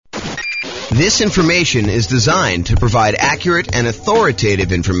This information is designed to provide accurate and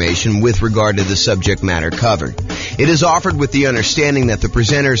authoritative information with regard to the subject matter covered. It is offered with the understanding that the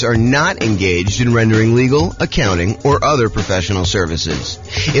presenters are not engaged in rendering legal, accounting, or other professional services.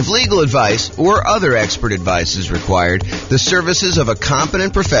 If legal advice or other expert advice is required, the services of a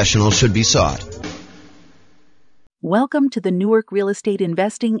competent professional should be sought. Welcome to the Newark Real Estate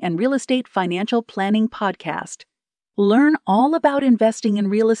Investing and Real Estate Financial Planning Podcast. Learn all about investing in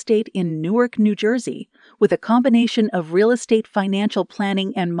real estate in Newark, New Jersey, with a combination of real estate financial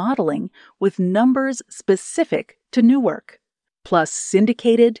planning and modeling with numbers specific to Newark, plus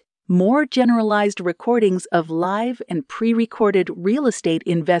syndicated, more generalized recordings of live and pre-recorded real estate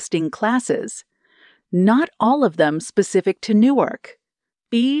investing classes, not all of them specific to Newark.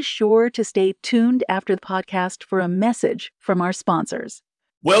 Be sure to stay tuned after the podcast for a message from our sponsors.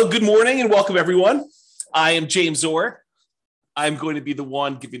 Well, good morning and welcome, everyone. I am James Orr. I'm going to be the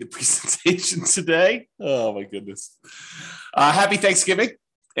one giving the presentation today. Oh, my goodness. Happy Thanksgiving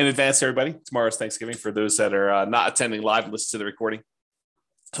in advance, everybody. Tomorrow's Thanksgiving for those that are not attending live and listen to the recording.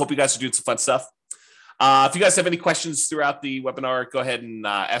 Hope you guys are doing some fun stuff. If you guys have any questions throughout the webinar, go ahead and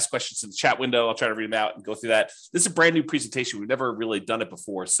ask questions in the chat window. I'll try to read them out and go through that. This is a brand new presentation. We've never really done it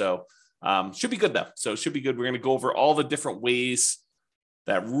before, so should be good, though. So it should be good. We're going to go over all the different ways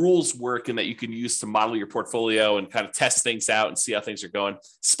that rules work and that you can use to model your portfolio and kind of test things out and see how things are going,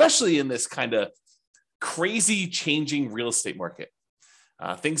 especially in this kind of crazy changing real estate market.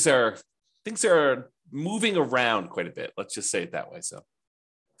 Things are moving around quite a bit. Let's just say it that way. So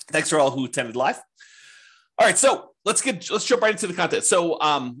thanks for all who attended live. All right, so let's jump right into the content. So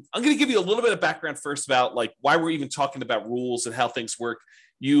I'm going to give you a little bit of background first about like why we're even talking about rules and how things work.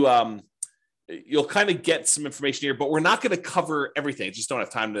 You'll kind of get some information here, but we're not going to cover everything. I just don't have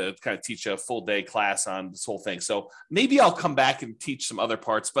time to kind of teach a full day class on this whole thing. So maybe I'll come back and teach some other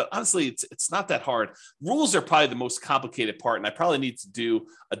parts, but honestly, it's not that hard. Rules are probably the most complicated part, and I probably need to do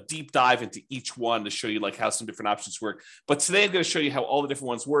a deep dive into each one to show you like how some different options work. But today I'm going to show you how all the different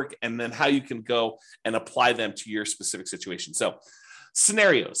ones work and then how you can go and apply them to your specific situation. So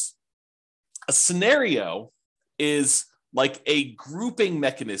scenarios. A scenario is like a grouping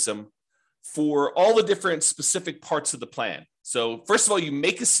mechanism for all the different specific parts of the plan. So first of all, you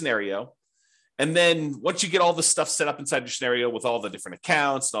make a scenario. And then once you get all the stuff set up inside your scenario with all the different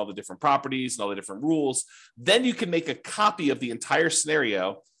accounts and all the different properties and all the different rules, then you can make a copy of the entire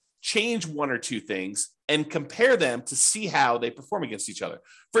scenario, change one or two things, and compare them to see how they perform against each other.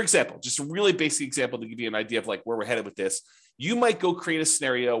 For example, just a really basic example to give you an idea of like where we're headed with this. You might go create a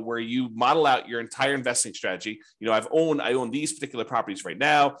scenario where you model out your entire investing strategy. You know, I own these particular properties right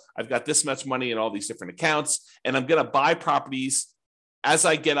now. I've got this much money in all these different accounts, and I'm going to buy properties as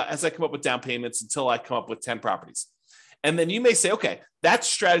I come up with down payments until I come up with 10 properties. And then you may say, okay, that's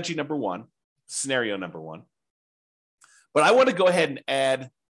strategy number one, scenario number one. But I want to go ahead and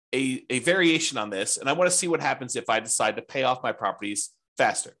add a variation on this, and I want to see what happens if I decide to pay off my properties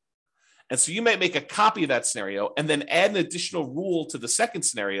faster. And so you might make a copy of that scenario and then add an additional rule to the second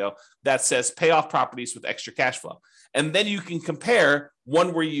scenario that says pay off properties with extra cash flow. And then you can compare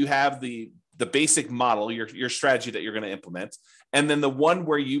one where you have the basic model, your strategy that you're going to implement, and then the one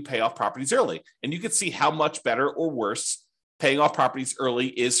where you pay off properties early. And you can see how much better or worse paying off properties early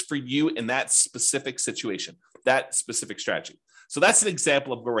is for you in that specific situation, that specific strategy. So that's an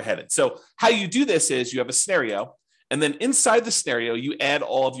example of where we're headed. So how you do this is you have a scenario, and then inside the scenario, you add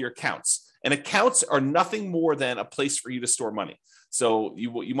all of your accounts. And accounts are nothing more than a place for you to store money. So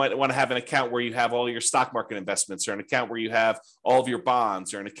you might want to have an account where you have all your stock market investments, or an account where you have all of your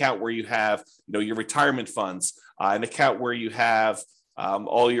bonds, or an account where you have your retirement funds, an account where you have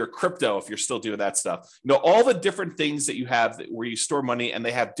all your crypto, if you're still doing that stuff. All the different things that you have where you store money, and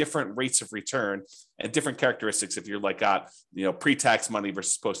they have different rates of return and different characteristics if you're like got pre-tax money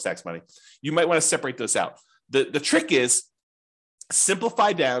versus post-tax money. You might want to separate those out. The trick is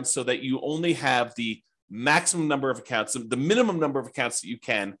simplify down so that you only have the maximum number of accounts, the minimum number of accounts that you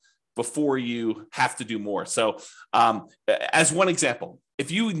can before you have to do more. So as one example,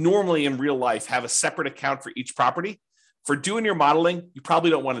 if you normally in real life have a separate account for each property, for doing your modeling, you probably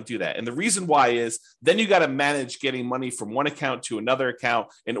don't want to do that. And the reason why is then you got to manage getting money from one account to another account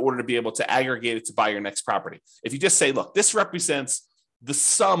in order to be able to aggregate it to buy your next property. If you just say, look, this represents the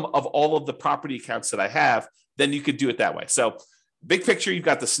sum of all of the property accounts that I have, then you could do it that way. So big picture, you've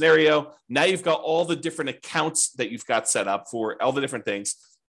got the scenario. Now you've got all the different accounts that you've got set up for all the different things.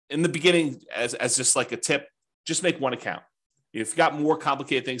 In the beginning, as just like a tip, just make one account. If you've got more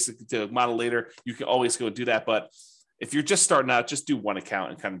complicated things to model later, you can always go do that. But If you're just starting out, just do one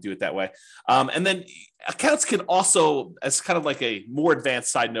account and kind of do it that way. And then accounts can also, as kind of like a more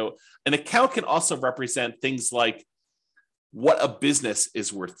advanced side note, an account can also represent things like what a business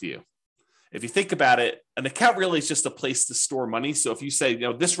is worth to you. If you think about it, an account really is just a place to store money. So if you say,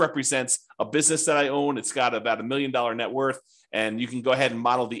 this represents a business that I own, it's got about $1 million net worth, and you can go ahead and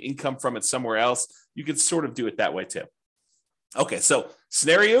model the income from it somewhere else, you can sort of do it that way too. Okay, so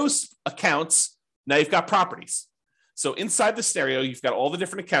scenarios, accounts, now you've got properties. So inside the scenario, you've got all the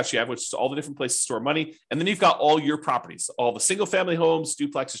different accounts you have, which is all the different places to store money. And then you've got all your properties, all the single family homes,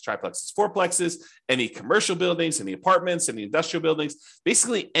 duplexes, triplexes, fourplexes, any commercial buildings, any apartments, any industrial buildings,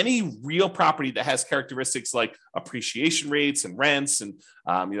 basically any real property that has characteristics like appreciation rates and rents and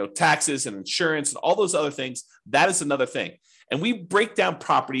taxes and insurance and all those other things. That is another thing. And we break down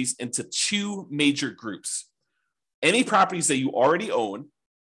properties into two major groups. Any properties that you already own.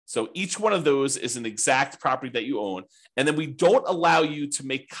 So each one of those is an exact property that you own. And then we don't allow you to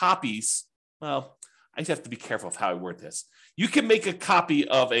make copies. Well, I have to be careful of how I word this. You can make a copy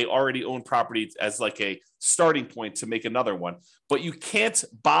of a already owned property as like a starting point to make another one, but you can't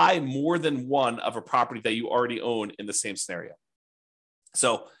buy more than one of a property that you already own in the same scenario.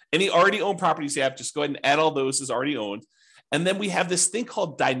 So any already owned properties you have, just go ahead and add all those as already owned. And then we have this thing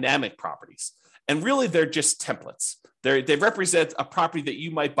called dynamic properties. And really, they're just templates. They represent a property that you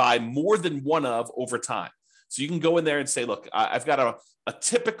might buy more than one of over time. So you can go in there and say, look, I've got a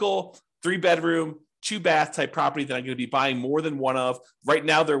typical 3-bedroom, 2-bath type property that I'm going to be buying more than one of. Right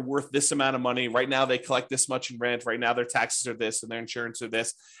now, they're worth this amount of money. Right now, they collect this much in rent. Right now, their taxes are this and their insurance are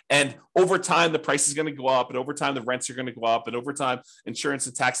this. And over time, the price is going to go up. And over time, the rents are going to go up. And over time, insurance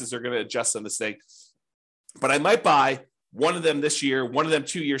and taxes are going to adjust on this thing. But I might buy one of them this year, one of them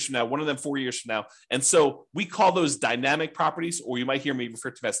 2 years from now, one of them 4 years from now. And so we call those dynamic properties, or you might hear me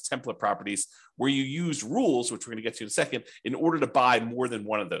refer to them as template properties, where you use rules, which we're going to get to in a second, in order to buy more than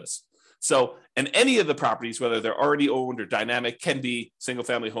one of those. So, and any of the properties, whether they're already owned or dynamic, can be single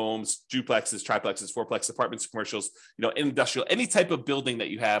family homes, duplexes, triplexes, fourplexes, apartments, commercials, industrial, any type of building that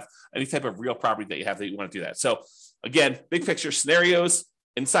you have, any type of real property that you have that you want to do that. So again, big picture scenarios,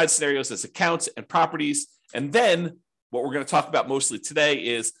 inside scenarios as accounts and properties. And then what we're going to talk about mostly today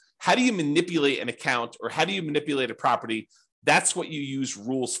is how do you manipulate an account or how do you manipulate a property? That's what you use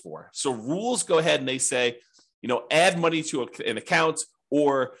rules for. So rules go ahead and they say, add money to an account,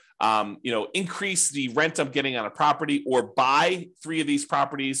 or increase the rent I'm getting on a property, or buy 3 of these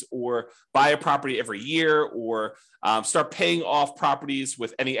properties, or buy a property every year, or start paying off properties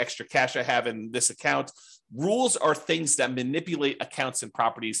with any extra cash I have in this account. Rules are things that manipulate accounts and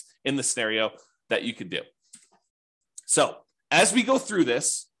properties in the scenario that you can do. So as we go through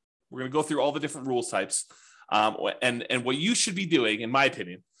this, we're going to go through all the different rules types. And what you should be doing, in my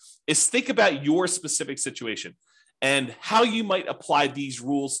opinion, is think about your specific situation and how you might apply these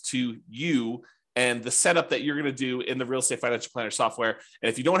rules to you and the setup that you're going to do in the Real Estate Financial Planner software. And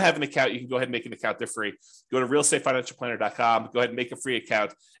if you don't have an account, you can go ahead and make an account. They're free. Go to realestatefinancialplanner.com, go ahead and make a free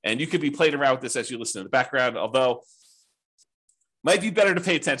account. And you could be playing around with this as you listen in the background, although might be better to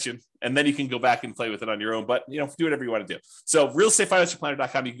pay attention, and then you can go back and play with it on your own. But, do whatever you want to do. So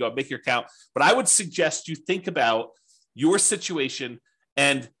realestatefinancialplanner.com, you can go and make your account. But I would suggest you think about your situation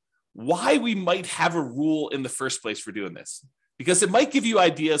and why we might have a rule in the first place for doing this. Because it might give you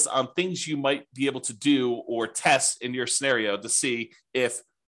ideas on things you might be able to do or test in your scenario to see if,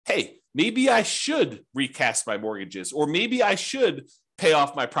 hey, maybe I should recast my mortgages, or maybe I should pay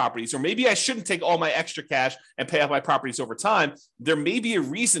off my properties, or maybe I shouldn't take all my extra cash and pay off my properties over time. There may be a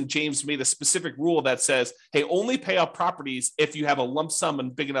reason James made a specific rule that says, hey, only pay off properties if you have a lump sum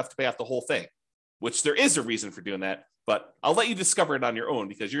and big enough to pay off the whole thing, which there is a reason for doing that, but I'll let you discover it on your own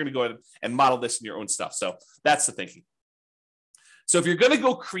because you're going to go ahead and model this in your own stuff. So that's the thinking. So if you're going to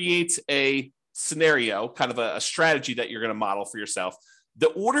go create a scenario, kind of a strategy that you're going to model for yourself, the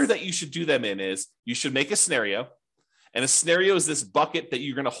order that you should do them in is you should make a scenario. And a scenario is this bucket that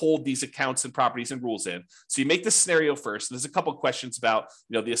you're going to hold these accounts and properties and rules in. So you make the scenario first. There's a couple of questions about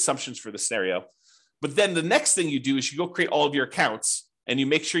the assumptions for the scenario. But then the next thing you do is you go create all of your accounts and you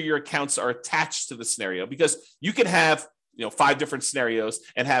make sure your accounts are attached to the scenario, because you can have 5 different scenarios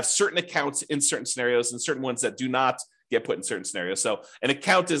and have certain accounts in certain scenarios and certain ones that do not get put in certain scenarios. So an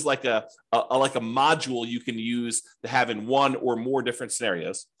account is like a module you can use to have in one or more different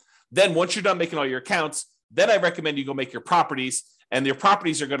scenarios. Then once you're done making all your accounts, then I recommend you go make your properties, and your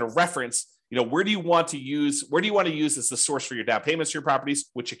properties are going to reference, where do you want to use as the source for your down payments for your properties,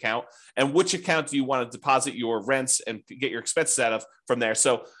 which account, and which account do you want to deposit your rents and get your expenses out of from there.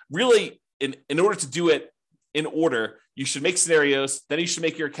 So really, in order to do it in order. You should make scenarios, then you should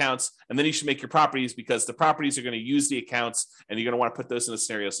make your accounts, and then you should make your properties, because the properties are going to use the accounts and you're going to want to put those in the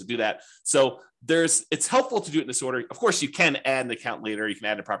scenarios to do that. So it's helpful to do it in this order. Of course, you can add an account later. You can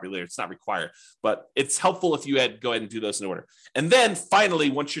add a property later. It's not required, but it's helpful if you go ahead and do those in order. And then finally,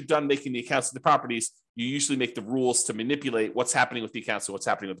 once you're done making the accounts of the properties, you usually make the rules to manipulate what's happening with the accounts and what's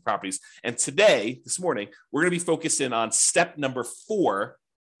happening with the properties. And this morning, we're going to be focusing on step number 4,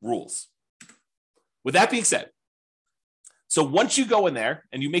 rules. With that being said, so once you go in there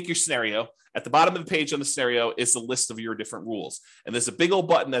and you make your scenario, at the bottom of the page on the scenario is the list of your different rules. And there's a big old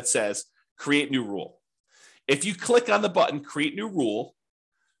button that says create new rule. If you click on the button, create new rule,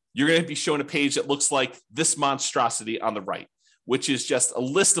 you're going to be shown a page that looks like this monstrosity on the right, which is just a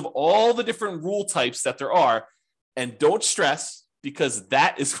list of all the different rule types that there are. And don't stress, because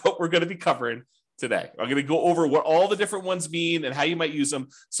that is what we're going to be covering today. I'm going to go over what all the different ones mean and how you might use them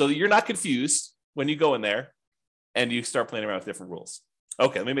so that you're not confused when you go in there and you start playing around with different rules.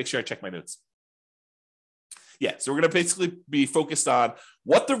 Okay, let me make sure I check my notes. Yeah, so we're going to basically be focused on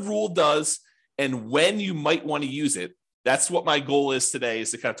what the rule does and when you might want to use it. That's what my goal is today,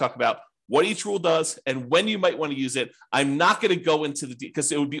 is to kind of talk about what each rule does and when you might want to use it. I'm not going to go into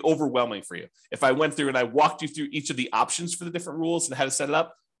because it would be overwhelming for you. If I went through and I walked you through each of the options for the different rules and how to set it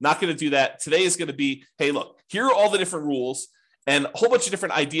up, not going to do that. Today is going to be, hey, look, here are all the different rules and a whole bunch of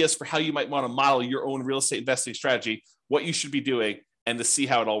different ideas for how you might want to model your own real estate investing strategy, what you should be doing, and to see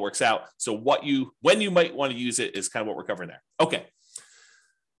how it all works out. So when you might want to use it is kind of what we're covering there. Okay.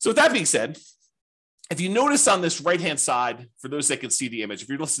 So with that being said, if you notice on this right-hand side, for those that can see the image, if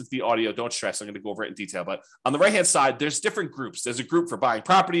you're listening to the audio, don't stress, I'm going to go over it in detail. But on the right-hand side, there's different groups. There's a group for buying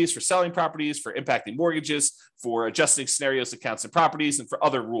properties, for selling properties, for impacting mortgages, for adjusting scenarios, accounts, and properties, and for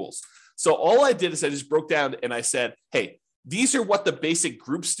other rules. So all I did is I just broke down and I said, hey, these are what the basic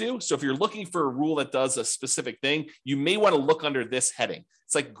groups do. So if you're looking for a rule that does a specific thing, you may want to look under this heading.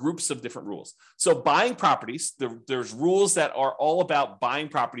 It's like groups of different rules. So buying properties, there's rules that are all about buying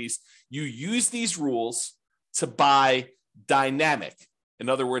properties. You use these rules to buy dynamic. In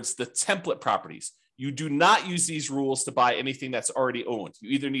other words, the template properties. You do not use these rules to buy anything that's already owned. You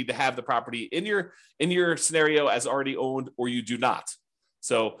either need to have the property in your scenario as already owned, or you do not.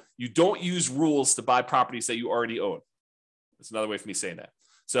 So you don't use rules to buy properties that you already own. That's another way for me saying that.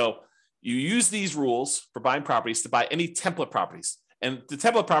 So you use these rules for buying properties to buy any template properties. And the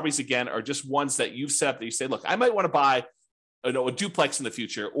template properties, again, are just ones that you've set up that you say, look, I might want to buy a duplex in the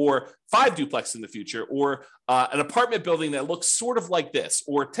future, or 5 duplexes in the future, or an apartment building that looks sort of like this,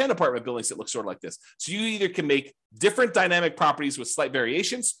 or 10 apartment buildings that look sort of like this. So you either can make different dynamic properties with slight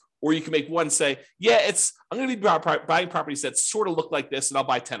variations, or you can make one say, yeah, I'm going to be buying properties that sort of look like this, and I'll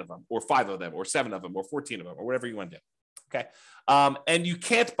buy 10 of them, or 5 of them, or 7 of them, or 14 of them, or whatever you want to do. Okay. And you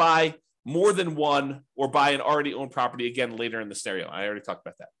can't buy more than one or buy an already owned property again later in the scenario. I already talked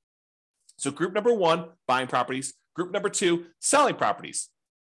about that. So group number 1, buying properties. Group number 2, selling properties.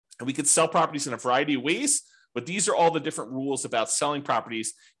 And we could sell properties in a variety of ways, but these are all the different rules about selling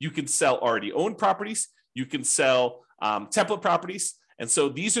properties. You can sell already owned properties. You can sell template properties. And so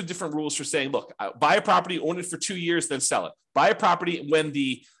these are different rules for saying, look, buy a property, own it for 2 years, then sell it. Buy a property when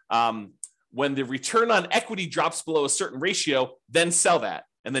the return on equity drops below a certain ratio, then sell that,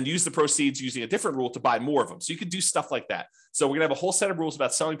 and then use the proceeds using a different rule to buy more of them. So you can do stuff like that. So we're going to have a whole set of rules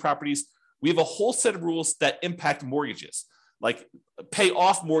about selling properties. We have a whole set of rules that impact mortgages, like pay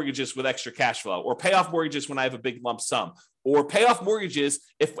off mortgages with extra cash flow, or pay off mortgages when I have a big lump sum, or pay off mortgages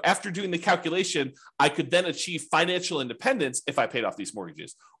if after doing the calculation, I could then achieve financial independence if I paid off these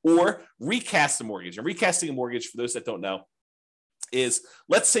mortgages, or recast a mortgage. And recasting a mortgage, for those that don't know, is,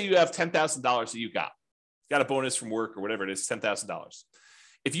 let's say you have $10,000 that you got a bonus from work or whatever it is, $10,000.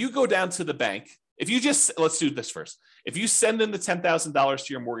 If you go down to the bank, let's do this first. If you send in the $10,000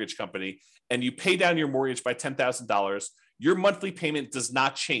 to your mortgage company and you pay down your mortgage by $10,000, your monthly payment does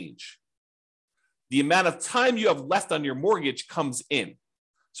not change. The amount of time you have left on your mortgage comes in.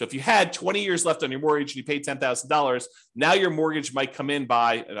 So if you had 20 years left on your mortgage and you paid $10,000, now your mortgage might come in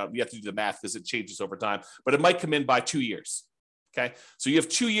by, you have to do the math because it changes over time, but it might come in by 2 years. Okay. So you have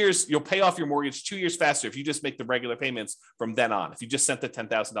 2 years, you'll pay off your mortgage 2 years faster if you just make the regular payments from then on, if you just sent the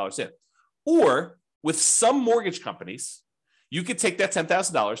 $10,000 in. Or with some mortgage companies, you could take that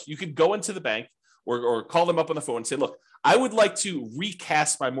 $10,000, you could go into the bank or call them up on the phone and say, look, I would like to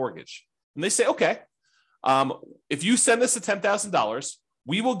recast my mortgage. And they say, okay, if you send us the $10,000,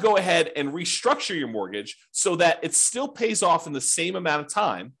 we will go ahead and restructure your mortgage so that it still pays off in the same amount of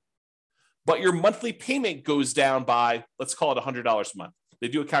time, but your monthly payment goes down by, let's call it $100 a month. They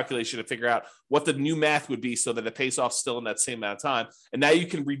do a calculation to figure out what the new math would be so that it pays off still in that same amount of time. And now you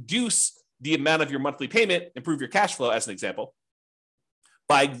can reduce the amount of your monthly payment, improve your cash flow, as an example,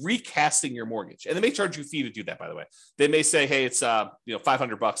 by recasting your mortgage. And they may charge you a fee to do that, by the way. They may say, hey, it's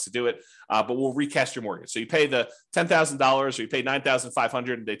 $500 to do it, but we'll recast your mortgage. So you pay the $10,000 or you pay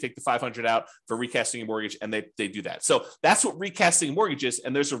 $9,500 and they take the $500 out for recasting your mortgage, and they do that. So that's what recasting a mortgage is,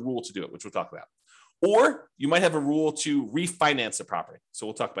 and there's a rule to do it, which we'll talk about. Or you might have a rule to refinance a property. So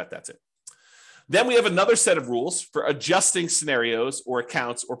we'll talk about that too. Then we have another set of rules for adjusting scenarios or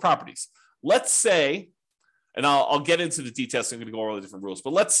accounts or properties. Let's say, and I'll get into the details, so I'm going to go over all the different rules.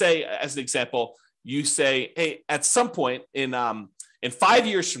 But let's say, as an example, you say, hey, at some point in 5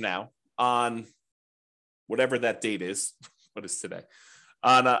 years from now, on whatever that date is, what is today?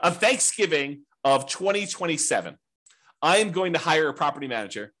 On Thanksgiving of 2027, I am going to hire a property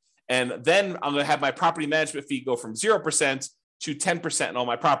manager, and then I'm going to have my property management fee go from 0% to 10% in all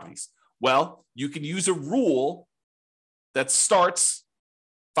my properties. Well, you can use a rule that starts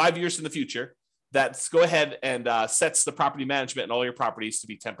 5 years in the future that's go ahead and sets the property management in all your properties to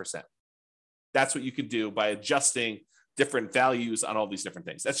be 10%. That's what you can do by adjusting different values on all these different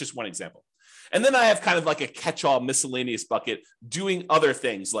things. That's just one example. And then I have kind of like a catch-all miscellaneous bucket, doing other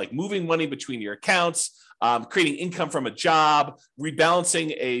things like moving money between your accounts, creating income from a job,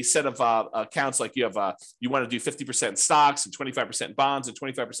 rebalancing a set of accounts, like you want to do 50% in stocks and 25% in bonds and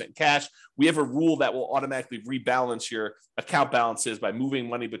 25% in cash. We have a rule that will automatically rebalance your account balances by moving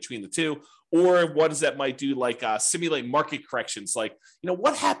money between the two. Or ones that might do like simulate market corrections. Like,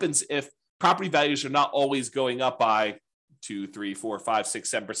 what happens if property values are not always going up by 2, 3, 4, 5,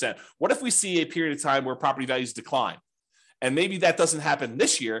 6, 7%? What if we see a period of time where property values decline? And maybe that doesn't happen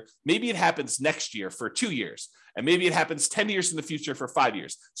this year. Maybe it happens next year for 2 years. And maybe it happens 10 years in the future for 5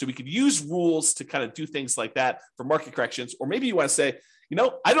 years. So we could use rules to kind of do things like that for market corrections. Or maybe you want to say,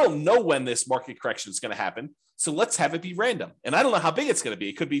 I don't know when this market correction is going to happen, so let's have it be random. And I don't know how big it's going to be.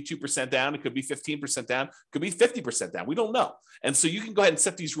 It could be 2% down. It could be 15% down. It could be 50% down. We don't know. And so you can go ahead and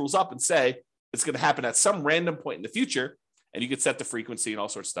set these rules up and say it's going to happen at some random point in the future. And you could set the frequency and all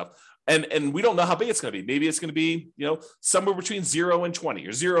sorts of stuff. And we don't know how big it's going to be. Maybe it's going to be, somewhere between 0 and 20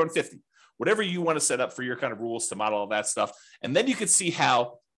 or 0 and 50, whatever you want to set up for your kind of rules to model all that stuff. And then you can see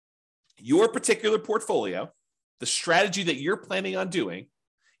how your particular portfolio, the strategy that you're planning on doing,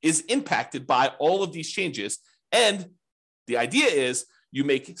 is impacted by all of these changes. And the idea is you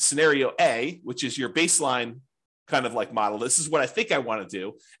make scenario A, which is your baseline kind of like model. This is what I think I want to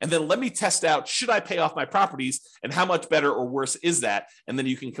do. And then let me test out, should I pay off my properties and how much better or worse is that? And then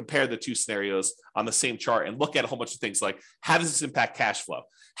you can compare the two scenarios on the same chart and look at a whole bunch of things like, how does this impact cash flow?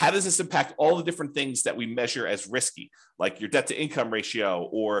 How does this impact all the different things that we measure as risky, like your debt to income ratio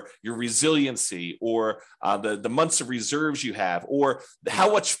or your resiliency or the months of reserves you have, or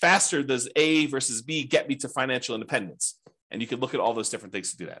how much faster does A versus B get me to financial independence? And you can look at all those different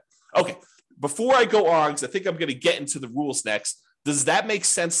things to do that. Okay. Before I go on, because I think I'm going to get into the rules next, does that make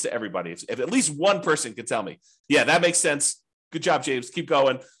sense to everybody? If at least one person can tell me, yeah, that makes sense. Good job, James. Keep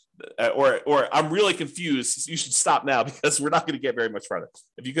going. Or I'm really confused. You should stop now because we're not going to get very much further.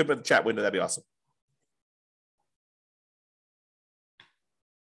 If you could put the chat window, that'd be awesome.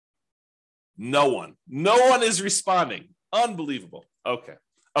 No one is responding. Unbelievable. Okay,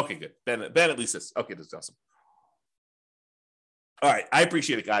 good. Ben at least is. Okay, that's awesome. All right. I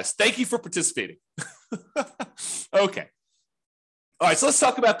appreciate it, guys. Thank you for participating. Okay. All right. So let's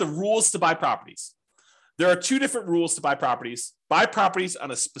talk about the rules to buy properties. There are two different rules to buy properties. Buy properties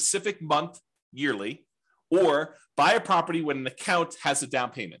on a specific month yearly, or buy a property when an account has a down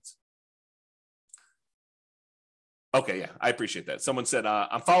payment. Okay. Yeah. I appreciate that. Someone said,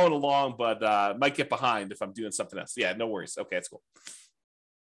 I'm following along, but might get behind if I'm doing something else. Yeah, no worries. Okay. That's cool.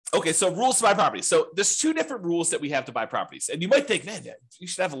 Okay, so rules to buy properties. So there's two different rules that we have to buy properties. And you might think, man, you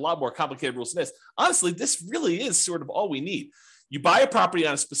should have a lot more complicated rules than this. Honestly, this really is sort of all we need. You buy a property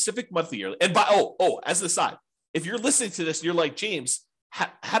on a specific monthly year. And as an aside, if you're listening to this and you're like, James,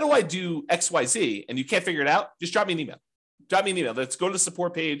 how do I do XYZ? And you can't figure it out, just drop me an email. Drop me an email. Let's go to the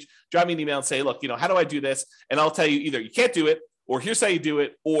support page, drop me an email and say, look, how do I do this? And I'll tell you either you can't do it, or here's how you do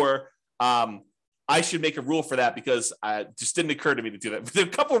it, or I should make a rule for that because it just didn't occur to me to do that. But a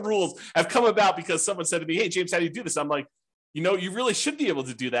couple of rules have come about because someone said to me, hey, James, how do you do this? I'm like, you really should be able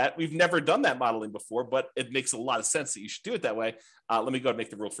to do that. We've never done that modeling before, but it makes a lot of sense that you should do it that way. Let me go and make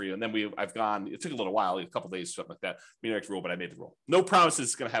the rule for you. And then it took a little while, a couple of days, something like that. Me make the rule, but I made the rule. No promises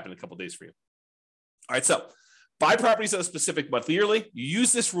it's going to happen in a couple of days for you. All right, so buy properties on a specific monthly, yearly. You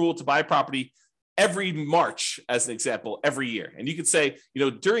use this rule to buy a property every March, as an example, every year. And you could say,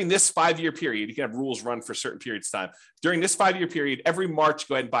 during this 5-year period, you can have rules run for certain periods of time. During this 5-year period, every March,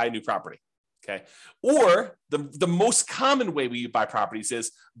 go ahead and buy a new property. Okay. Or the most common way we buy properties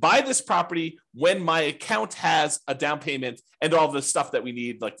is buy this property when my account has a down payment and all the stuff that we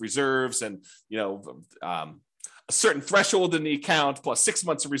need, like reserves and, a certain threshold in the account, plus 6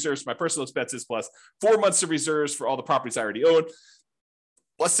 months of reserves for my personal expenses, plus 4 months of reserves for all the properties I already own,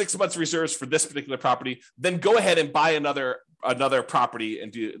 plus 6 months of reserves for this particular property. Then go ahead and buy another property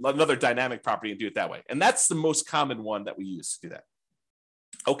and do another dynamic property and do it that way. And that's the most common one that we use to do that.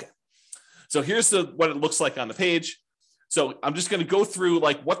 Okay. So here's what it looks like on the page. So I'm just going to go through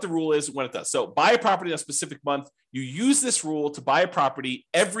like what the rule is when it does. So buy a property in a specific month. You use this rule to buy a property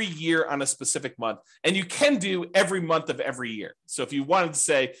every year on a specific month. And you can do every month of every year. So if you wanted to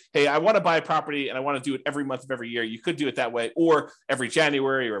say, hey, I want to buy a property and I want to do it every month of every year, you could do it that way, or every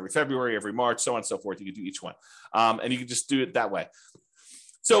January or every February, every March, so on and so forth. You could do each one. And you can just do it that way.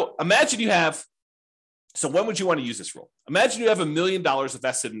 So imagine so when would you want to use this rule? Imagine you have $1 million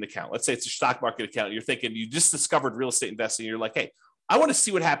invested in an account. Let's say it's a stock market account. You're thinking you just discovered real estate investing. You're like, hey, I want to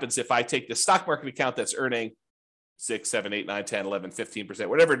see what happens if I take the stock market account that's earning 6, 7, 8, 9, 10, 11, 15%,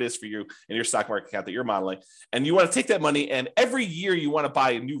 whatever it is for you in your stock market account that you're modeling. And you want to take that money and every year you want to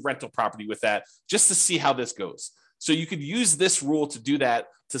buy a new rental property with that just to see how this goes. So you could use this rule to do that,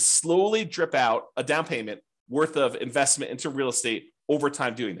 to slowly drip out a down payment worth of investment into real estate over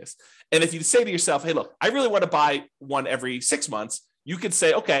time doing this. And if you say to yourself, hey, look, I really want to buy one every 6 months, you could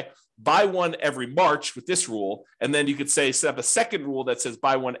say, okay, buy one every March with this rule. And then you could set up a second rule that says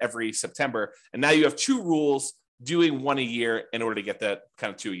buy one every September. And now you have 2 rules doing one a year in order to get that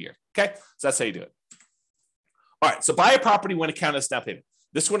kind of 2 a year. Okay. So that's how you do it. All right. So buy a property when account has down payment.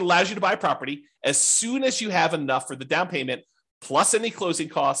 This one allows you to buy a property as soon as you have enough for the down payment, plus any closing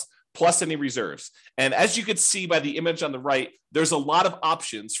costs, plus any reserves. And as you can see by the image on the right, there's a lot of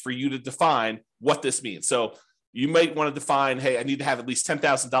options for you to define what this means. So you might want to define, hey, I need to have at least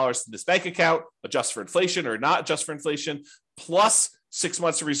 $10,000 in this bank account, adjust for inflation or not adjust for inflation, plus 6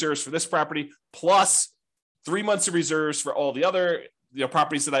 months of reserves for this property, plus 3 months of reserves for all the other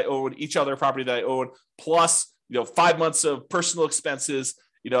properties that I own, each other property that I own, plus 5 months of personal expenses,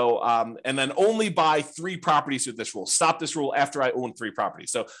 and then only buy 3 properties with this rule. Stop this rule after I own 3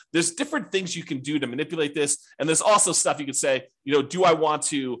 properties. So there's different things you can do to manipulate this. And there's also stuff you could say, do I want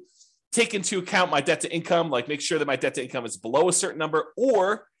to take into account my debt to income, like make sure that my debt to income is below a certain number?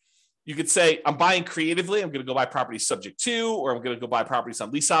 Or you could say, I'm buying creatively. I'm going to go buy properties subject to, or I'm going to go buy properties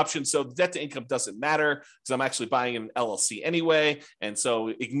on lease options. So the debt to income doesn't matter because I'm actually buying an LLC anyway. And so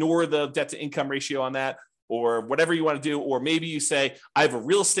ignore the debt to income ratio on that, or whatever you want to do. Or maybe you say, I have a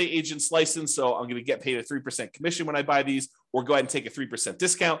real estate agent's license, so I'm going to get paid a 3% commission when I buy these, or go ahead and take a 3%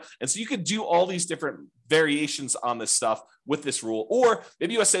 discount. And so you could do all these different variations on this stuff with this rule. Or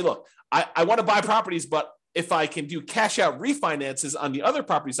maybe you say, look, I want to buy properties, but if I can do cash out refinances on the other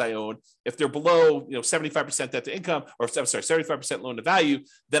properties I own, if they're below 75% debt to income, or 75% loan to value,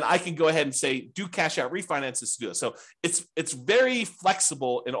 then I can go ahead and say, do cash out refinances to do it. So it's very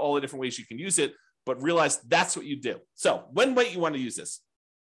flexible in all the different ways you can use it, but realize that's what you do. So when might you want to use this?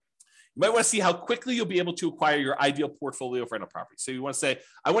 You might want to see how quickly you'll be able to acquire your ideal portfolio of rental property. So you want to say,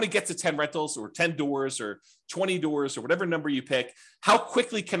 I want to get to 10 rentals or 10 doors or 20 doors or whatever number you pick. How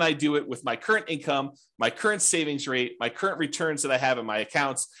quickly can I do it with my current income, my current savings rate, my current returns that I have in my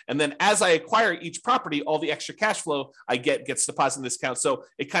accounts? And then as I acquire each property, all the extra cash flow I get gets deposited in this account. So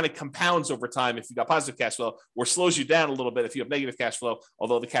it kind of compounds over time if you got positive cash flow, or slows you down a little bit if you have negative cash flow,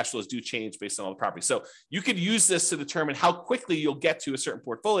 although the cash flows do change based on all the properties. So you could use this to determine how quickly you'll get to a certain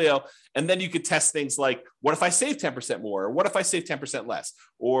portfolio. And then you could test things like, what if I save 10% more? Or what if I save 10% less?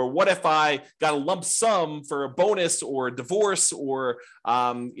 Or what if I got a lump sum for a bonus or a divorce or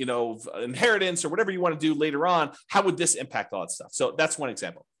inheritance or whatever you want to do later on? How would this impact all that stuff? So that's one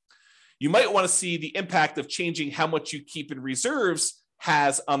example. You might want to see the impact of changing how much you keep in reserves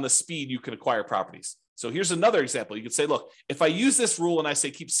has on the speed you can acquire properties. So here's another example. You could say, look, if I use this rule and I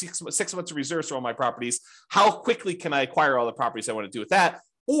say keep six months of reserves for all my properties, how quickly can I acquire all the properties I want to do with that?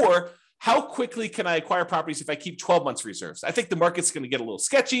 Or how quickly can I acquire properties if I keep 12 months reserves? I think the market's going to get a little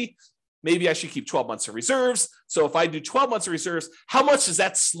sketchy. Maybe I should keep 12 months of reserves. So if I do 12 months of reserves, how much does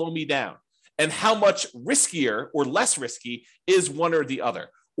that slow me down? And how much riskier or less risky is one or the other?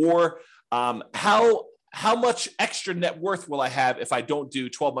 Or how much extra net worth will I have if I don't do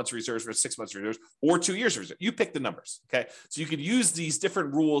 12 months of reserves versus 6 months of reserves or 2 years of reserves? You pick the numbers, okay? So you could use these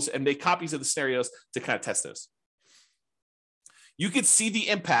different rules and make copies of the scenarios to kind of test those. You could see the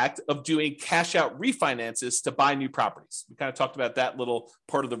impact of doing cash out refinances to buy new properties. We kind of talked about that little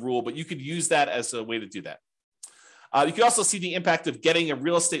part of the rule, but you could use that as a way to do that. You can also see the impact of getting a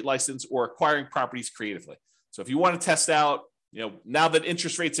real estate license or acquiring properties creatively. So if you want to test out Now that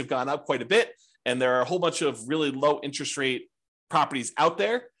interest rates have gone up quite a bit and there are a whole bunch of really low interest rate properties out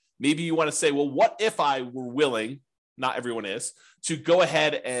there, maybe you want to say, well, what if I were willing, not everyone is, to go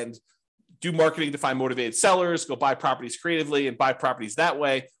ahead and do marketing to find motivated sellers, go buy properties creatively and buy properties that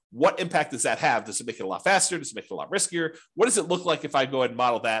way? What impact does that have? Does it make it a lot faster? Does it make it a lot riskier? What does it look like if I go ahead and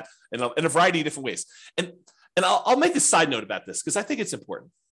model that in a variety of different ways? And I'll make a side note about this because I think it's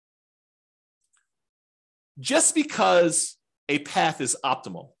important. Just because a path is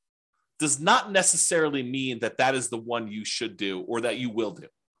optimal does not necessarily mean that that is the one you should do or that you will do,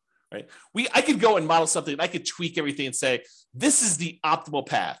 right? I could go and model something and I could tweak everything and say, this is the optimal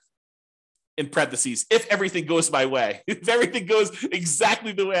path, in parentheses, if everything goes my way, if everything goes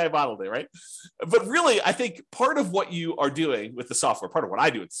exactly the way I modeled it, right? But really, I think part of what you are doing with the software, part of what I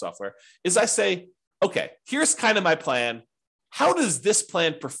do with the software, is I say, okay, here's kind of my plan. How does this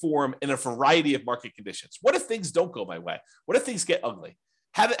plan perform in a variety of market conditions? What if things don't go my way? What if things get ugly?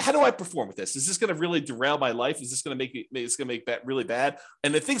 How do I perform with this? Is this going to really derail my life? Is this going to make that really bad?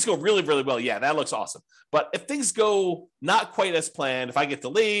 And if things go really, really well, yeah, that looks awesome. But if things go not quite as planned, if I get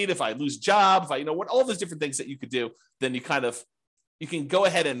delayed, if I lose a job, if I, all those different things that you could do, then you can go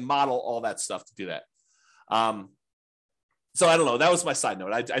ahead and model all that stuff to do that. So I don't know. That was my side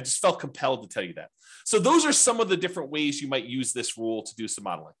note. I just felt compelled to tell you that. So those are some of the different ways you might use this rule to do some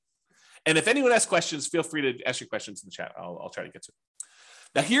modeling. And if anyone has questions, feel free to ask your questions in the chat. I'll try to get to it.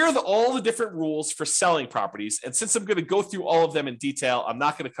 Now, here are all the different rules for selling properties. And since I'm going to go through all of them in detail, I'm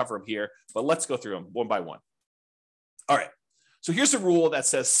not going to cover them here, but let's go through them one by one. All right. So here's a rule that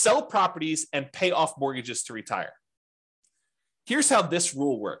says sell properties and pay off mortgages to retire. Here's how this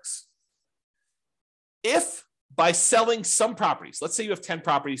rule works. If by selling some properties, let's say you have 10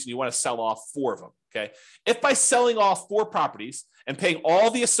 properties and you want to sell off 4 of them, okay? If by selling off 4 properties and paying all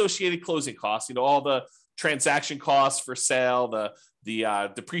the associated closing costs, all the transaction costs for sale, the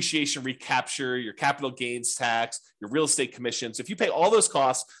depreciation recapture, your capital gains tax, your real estate commissions. If you pay all those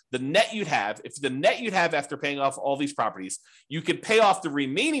costs, the net you'd have after paying off all these properties, you could pay off the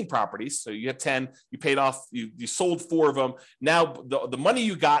remaining properties. So you have 10, you paid off, you sold 4 of them. Now the money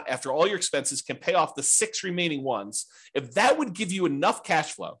you got after all your expenses can pay off the 6 remaining ones. If that would give you enough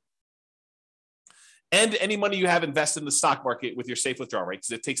cash flow and any money you have invested in the stock market with your safe withdrawal rate,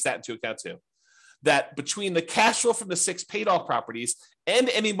 because it takes that into account too, that between the cash flow from the 6 paid off properties and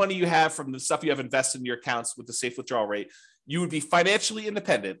any money you have from the stuff you have invested in your accounts with the safe withdrawal rate, you would be financially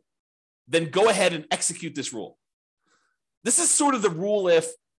independent. Then go ahead and execute this rule. This is sort of the rule if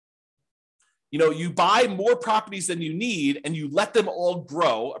you buy more properties than you need and you let them all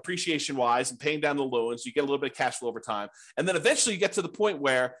grow appreciation wise and paying down the loans, you get a little bit of cash flow over time. And then eventually you get to the point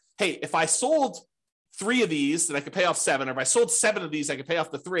where, hey, if I sold 3 of these, then I could pay off 7. Or if I sold 7 of these, I could pay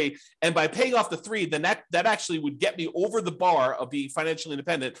off the 3. And by paying off the 3, then that actually would get me over the bar of being financially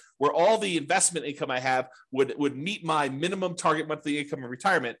independent, where all the investment income I have would meet my minimum target monthly income in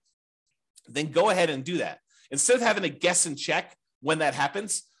retirement. Then go ahead and do that. Instead of having to guess and check when that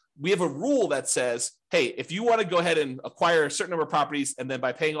happens, we have a rule that says, hey, if you want to go ahead and acquire a certain number of properties, and then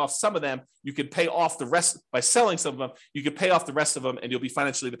by paying off some of them, you could pay off the rest. By selling some of them, you could pay off the rest of them and you'll be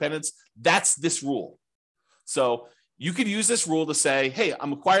financially independent. That's this rule. So you could use this rule to say, hey,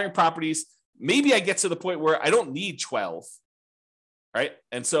 I'm acquiring properties. Maybe I get to the point where I don't need 12, right?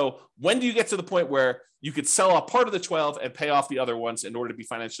 And so when do you get to the point where you could sell a part of the 12 and pay off the other ones in order to be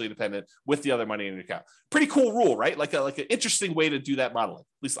financially independent with the other money in your account? Pretty cool rule, right? Like an interesting way to do that modeling.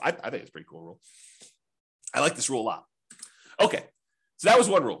 At least I think it's a pretty cool rule. I like this rule a lot. Okay, so that was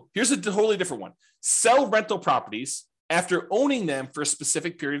one rule. Here's a totally different one. Sell rental properties after owning them for a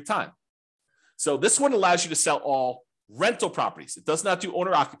specific period of time. So this one allows you to sell all rental properties. It does not do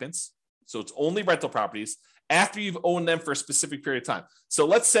owner occupants. So it's only rental properties after you've owned them for a specific period of time. So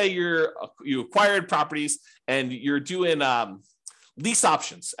let's say you acquired properties and you're doing lease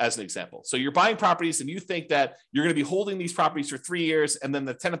options as an example. So you're buying properties and you think that you're going to be holding these properties for 3 years and then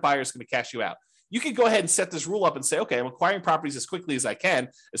the tenant buyer is going to cash you out. You can go ahead and set this rule up and say, okay, I'm acquiring properties as quickly as I can.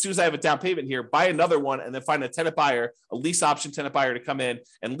 As soon as I have a down payment here, buy another one and then find a tenant buyer, a lease option tenant buyer to come in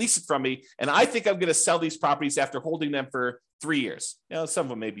and lease it from me. And I think I'm going to sell these properties after holding them for 3 years. Some of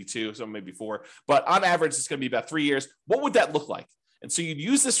them may be 2, some may be 4, but on average, it's going to be about 3 years. What would that look like? And so you'd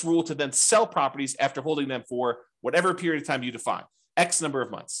use this rule to then sell properties after holding them for whatever period of time you define, X number of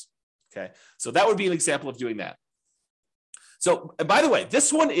months. Okay. So that would be an example of doing that. So, and by the way,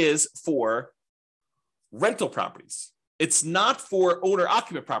 this one is for rental properties. It's not for owner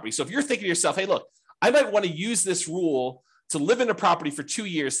occupant property. So if you're thinking to yourself, hey, look, I might want to use this rule to live in a property for 2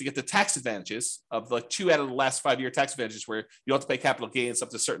 years to get the tax advantages of like 2 out of the last 5 year tax advantages where you don't have to pay capital gains up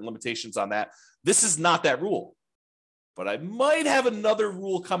to certain limitations on that. This is not that rule. but I might have another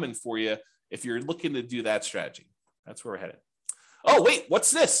rule coming for you if you're looking to do that strategy. That's where we're headed. Oh, wait,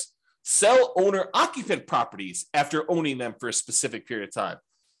 what's this? Sell owner-occupant properties after owning them for a specific period of time.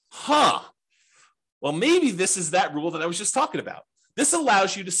 Well, maybe this is that rule that I was just talking about. This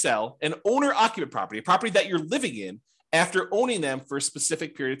allows you to sell an owner-occupant property, a property that you're living in, after owning them for a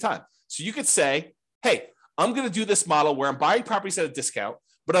specific period of time. So you could say, hey, I'm going to do this model where I'm buying properties at a discount,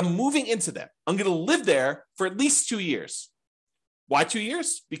 but I'm moving into them. I'm going to live there for at least 2 years. Why 2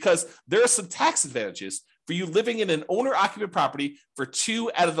 years? Because there are some tax advantages for you living in an owner-occupant property for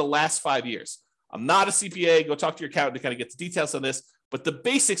 2 out of the last 5 years. I'm not a CPA. Go talk to your accountant to kind of get the details on this. But the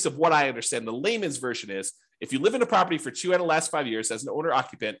basics of what I understand, the layman's version is, if you live in a property for 2 out of the last 5 years as an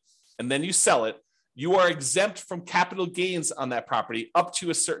owner-occupant, and then you sell it, you are exempt from capital gains on that property up to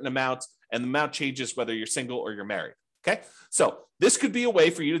a certain amount, and the amount changes whether you're single or you're married. Okay, so this could be a way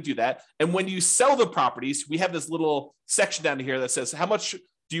for you to do that. And when you sell the properties, we have this little section down here that says how much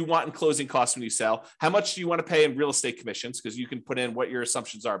do you want in closing costs when you sell? How much do you want to pay in real estate commissions? Because you can put in what your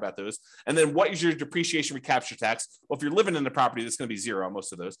assumptions are about those. And then what is your depreciation recapture tax? Well, if you're living in the property, that's going to be zero on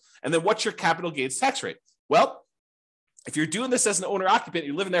most of those. And then what's your capital gains tax rate? Well, if you're doing this as an owner occupant,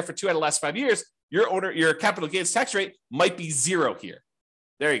 you're living there for 2 out of the last 5 years, your capital gains tax rate might be zero here.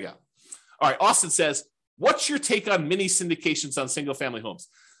 There you go. All right, Austin says, what's your take on mini syndications on single family homes?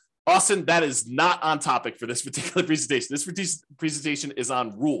 Austin, that is not on topic for this particular presentation. This presentation is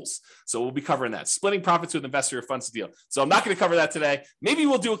on rules. So we'll be covering that. Splitting profits with investor or funds deal. So I'm not going to cover that today. Maybe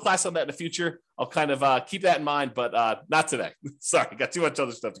we'll do a class on that in the future. I'll kind of keep that in mind, but not today. Sorry, got too much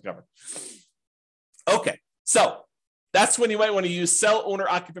other stuff to cover. Okay, so that's when you might want to use sell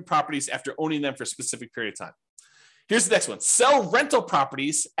owner-occupant properties after owning them for a specific period of time. Here's the next one. Sell rental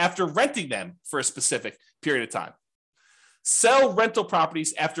properties after renting them for a specific period of time. Sell rental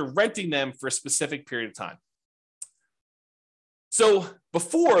properties after renting them for a specific period of time. So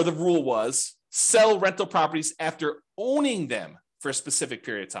before, the rule was sell rental properties after owning them for a specific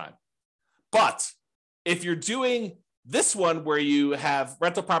period of time. But if you're doing this one where you have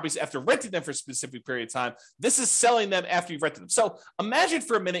rental properties after renting them for a specific period of time, this is selling them after you've rented them. So imagine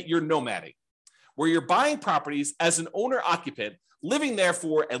for a minute you're nomading, where you're buying properties as an owner-occupant, living there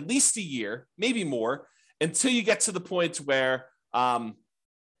for at least a year, maybe more, until you get to the point where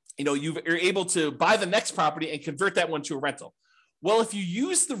you're able to buy the next property and convert that one to a rental. Well, if you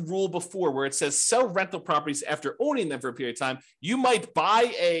use the rule before where it says sell rental properties after owning them for a period of time, you might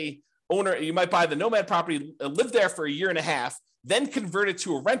buy the nomad property, live there for a year and a half, then convert it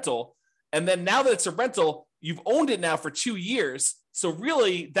to a rental. And then now that it's a rental, you've owned it now for 2 years. So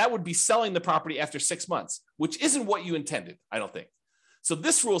really that would be selling the property after 6 months, which isn't what you intended, I don't think. So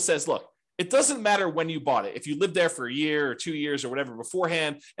this rule says, look, it doesn't matter when you bought it. If you lived there for a year or 2 years or whatever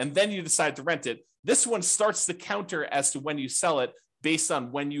beforehand, and then you decide to rent it, this one starts the counter as to when you sell it based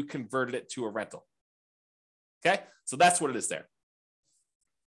on when you converted it to a rental. Okay, so that's what it is there.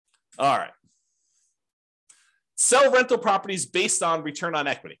 All right. Sell rental properties based on return on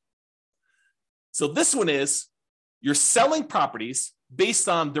equity. So this one is you're selling properties based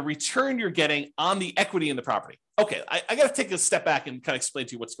on the return you're getting on the equity in the property. Okay, I got to take a step back and kind of explain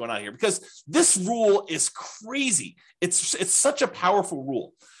to you what's going on here, because this rule is crazy. It's such a powerful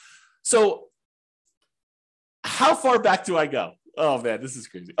rule. So how far back do I go? Oh man, this is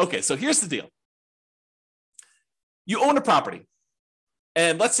crazy. Okay, so here's the deal. You own a property,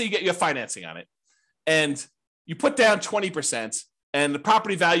 and let's say you have financing on it, and you put down 20%, and the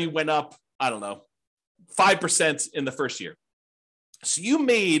property value went up, 5% in the first year. So you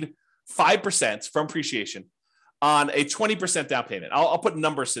made 5% from appreciation on a 20% down payment. I'll put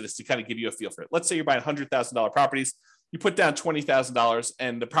numbers to this to kind of give you a feel for it. Let's say you're buying $100,000 properties. You put down $20,000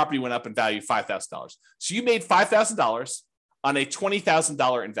 and the property went up in value $5,000. So you made $5,000 on a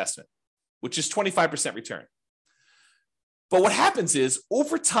 $20,000 investment, which is 25% return. But what happens is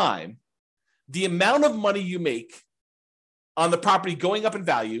over time, the amount of money you make on the property going up in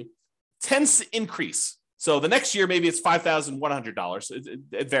value tends to increase. So the next year, maybe it's $5,100.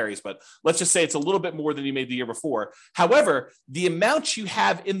 It varies, but let's just say it's a little bit more than you made the year before. However, the amount you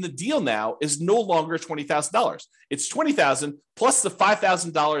have in the deal now is no longer $20,000. It's $20,000 plus the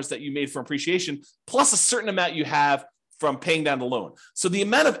 $5,000 that you made from appreciation, plus a certain amount you have from paying down the loan. So the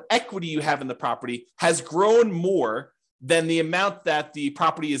amount of equity you have in the property has grown more than the amount that the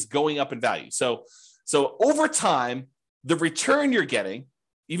property is going up in value. So over time, the return you're getting,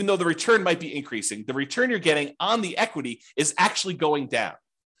 even though the return might be increasing, the return you're getting on the equity is actually going down.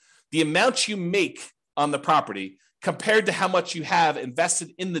 The amount you make on the property compared to how much you have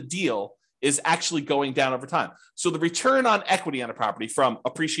invested in the deal is actually going down over time. So the return on equity on a property from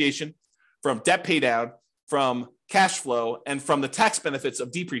appreciation, from debt pay down, from cash flow and from the tax benefits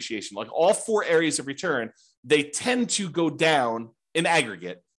of depreciation. Like all four areas of return, they tend to go down in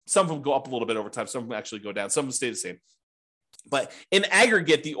aggregate. Some of them go up a little bit over time. Some of them actually go down. Some of them stay the same. But in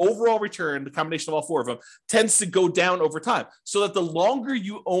aggregate, the overall return, the combination of all four of them, tends to go down over time. So that the longer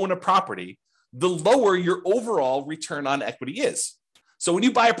you own a property, the lower your overall return on equity is. So when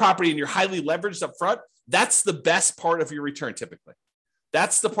you buy a property and you're highly leveraged up front, that's the best part of your return typically.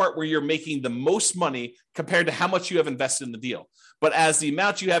 That's the part where you're making the most money compared to how much you have invested in the deal. But as the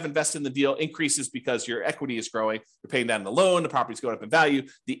amount you have invested in the deal increases because your equity is growing, you're paying down the loan, the property's going up in value,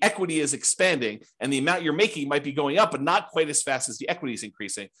 the equity is expanding, and the amount you're making might be going up, but not quite as fast as the equity is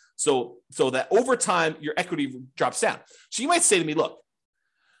increasing. So that over time, your equity drops down. So you might say to me, look,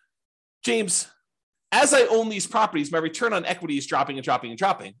 James, as I own these properties, my return on equity is dropping and dropping and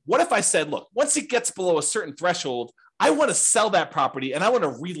dropping. What if I said, look, once it gets below a certain threshold, I want to sell that property and I want to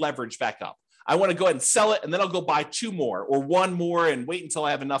re-leverage back up. I want to go ahead and sell it, and then I'll go buy two more or one more and wait until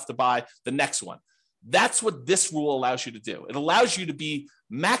I have enough to buy the next one. That's what this rule allows you to do. It allows you to be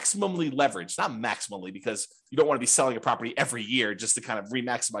maximally leveraged, not maximally because you don't want to be selling a property every year just to kind of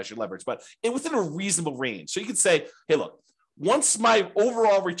re-maximize your leverage, but within a reasonable range. So you can say, hey, look, once my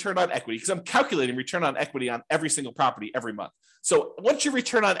overall return on equity, because I'm calculating return on equity on every single property every month. So once your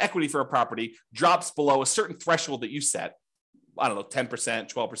return on equity for a property drops below a certain threshold that you set, I don't know,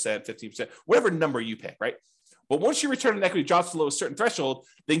 10%, 12%, 15%, whatever number you pick, right? But once your return on equity drops below a certain threshold,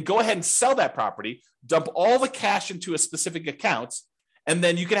 then go ahead and sell that property, dump all the cash into a specific account, and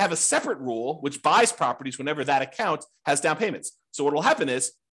then you can have a separate rule which buys properties whenever that account has down payments. So what will happen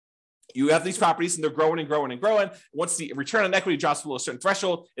is you have these properties and they're growing and growing and growing. Once the return on equity drops below a certain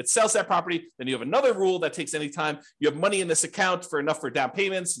threshold, it sells that property. Then you have another rule that takes any time. You have money in this account for enough for down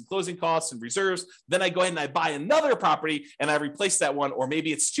payments and closing costs and reserves. Then I go ahead and I buy another property and I replace that one. Or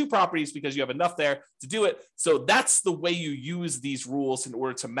maybe it's two properties because you have enough there to do it. So that's the way you use these rules in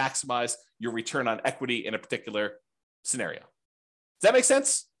order to maximize your return on equity in a particular scenario. Does that make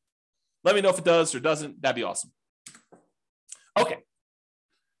sense? Let me know if it does or doesn't. That'd be awesome. Okay.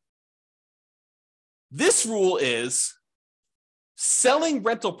 This rule is selling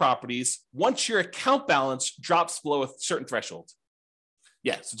rental properties once your account balance drops below a certain threshold.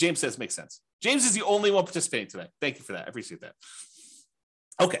 Yeah, so James says makes sense. James is the only one participating today. Thank you for that. I appreciate that.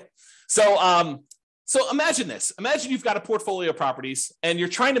 Okay, so imagine this. Imagine you've got a portfolio of properties and you're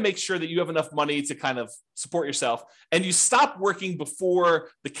trying to make sure that you have enough money to kind of support yourself, and you stop working before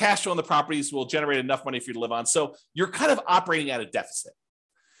the cash flow on the properties will generate enough money for you to live on. So you're kind of operating at a deficit.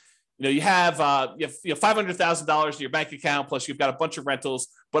 You have $500,000 in your bank account, plus you've got a bunch of rentals,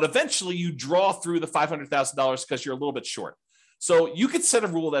 but eventually you draw through the $500,000 because you're a little bit short. So you could set a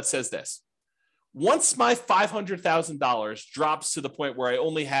rule that says this: once my $500,000 drops to the point where I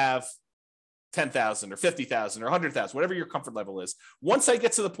only have $10,000 or $50,000 or $100,000, whatever your comfort level is, once I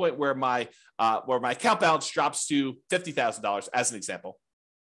get to the point where my account balance drops to $50,000, as an example,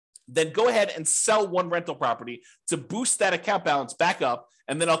 then go ahead and sell one rental property to boost that account balance back up.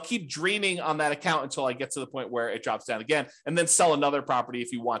 And then I'll keep draining on that account until I get to the point where it drops down again, and then sell another property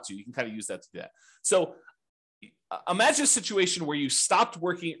if you want to. You can kind of use that to do that. So imagine a situation where you stopped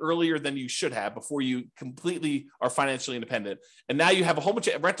working earlier than you should have before you completely are financially independent. And now you have a whole bunch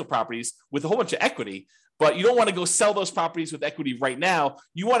of rental properties with a whole bunch of equity, but you don't want to go sell those properties with equity right now.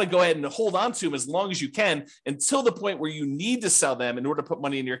 You want to go ahead and hold on to them as long as you can until the point where you need to sell them in order to put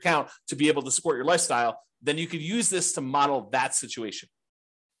money in your account to be able to support your lifestyle. Then you could use this to model that situation.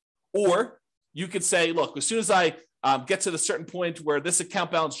 Or you could say, look, as soon as I get to the certain point where this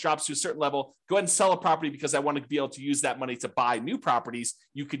account balance drops to a certain level, go ahead and sell a property because I want to be able to use that money to buy new properties.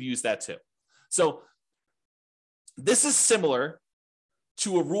 You could use that too. So this is similar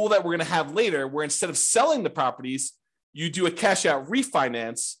to a rule that we're going to have later, where instead of selling the properties, you do a cash out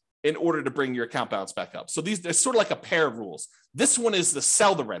refinance in order to bring your account balance back up. So they're sort of like a pair of rules. This one is the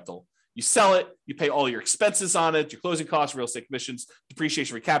sell the rental. You sell it, you pay all your expenses on it, your closing costs, real estate commissions,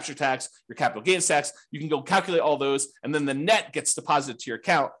 depreciation, recapture tax, your capital gains tax. You can go calculate all those, and then the net gets deposited to your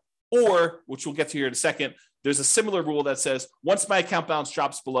account. Or, which we'll get to here in a second, there's a similar rule that says, once my account balance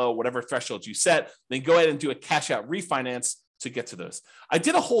drops below whatever threshold you set, then go ahead and do a cash out refinance to get to those. I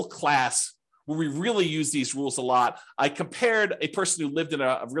did a whole class where we really use these rules a lot. I compared a person who lived in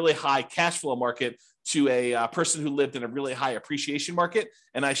a really high cash flow market to a person who lived in a really high appreciation market.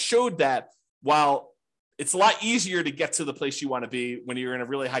 And I showed that while it's a lot easier to get to the place you want to be when you're in a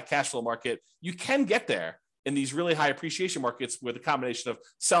really high cash flow market, you can get there in these really high appreciation markets with a combination of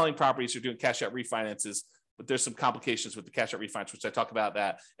selling properties or doing cash out refinances. But there's some complications with the cash out refinance, which I talk about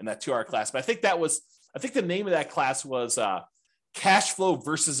that in that 2-hour class. But I think the name of that class was cash flow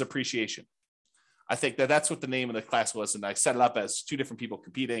versus appreciation. I think that's what the name of the class was. And I set it up as two different people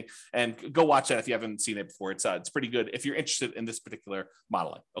competing, and go watch that if you haven't seen it before. It's pretty good if you're interested in this particular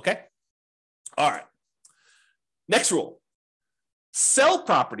modeling. Okay. All right. Next rule, sell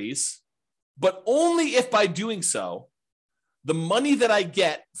properties, but only if by doing so, the money that I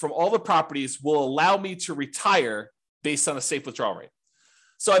get from all the properties will allow me to retire based on a safe withdrawal rate.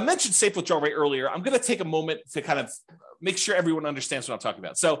 So I mentioned safe withdrawal rate earlier. I'm going to take a moment to kind of make sure everyone understands what I'm talking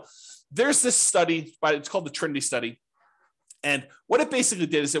about. So there's this study, it's called the Trinity study. And what it basically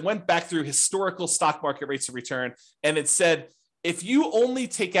did is it went back through historical stock market rates of return. And it said, if you only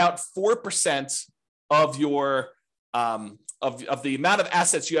take out 4% of your of the amount of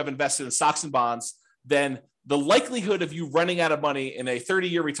assets you have invested in stocks and bonds, then the likelihood of you running out of money in a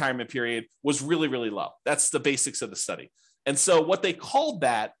 30-year retirement period was really, really low. That's the basics of the study. And so what they called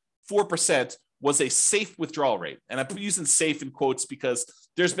that 4% was a safe withdrawal rate. And I'm using safe in quotes because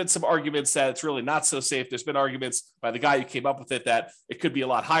there's been some arguments that it's really not so safe. There's been arguments by the guy who came up with it that it could be a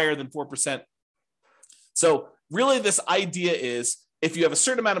lot higher than 4%. So really this idea is if you have a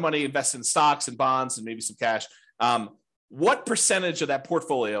certain amount of money invested in stocks and bonds and maybe some cash, what percentage of that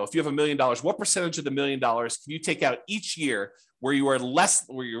portfolio, if you have $1 million, what percentage of the $1 million can you take out each year where you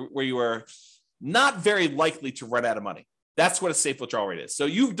are not very likely to run out of money? That's what a safe withdrawal rate is. So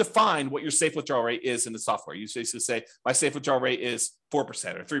you've defined what your safe withdrawal rate is in the software. You basically say, my safe withdrawal rate is 4% or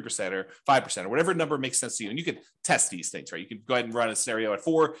 3% or 5% or whatever number makes sense to you. And you can test these things, right? You can go ahead and run a scenario at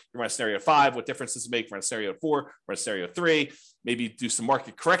 4, you run a scenario at 5. What difference does it make? Run a scenario at 4, run a scenario at 3, maybe do some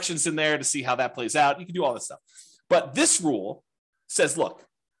market corrections in there to see how that plays out. You can do all this stuff. But this rule says, look,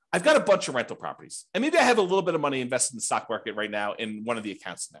 I've got a bunch of rental properties, and maybe I have a little bit of money invested in the stock market right now in one of the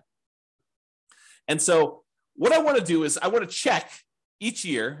accounts in there. And so what I want to do is I want to check each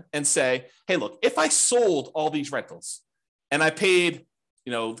year and say, hey, look, if I sold all these rentals and I paid,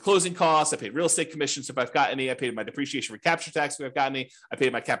 closing costs, I paid real estate commissions if I've got any, I paid my depreciation recapture tax if I've got any, I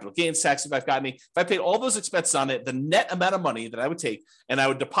paid my capital gains tax if I've got any. If I paid all those expenses on it, the net amount of money that I would take and I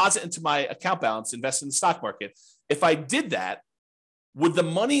would deposit into my account balance, invest in the stock market. If I did that, would the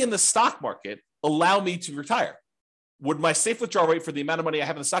money in the stock market allow me to retire? Would my safe withdrawal rate for the amount of money I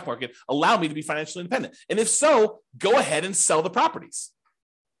have in the stock market allow me to be financially independent? And if so, go ahead and sell the properties.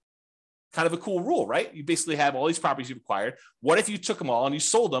 Kind of a cool rule, right? You basically have all these properties you've acquired. What if you took them all and you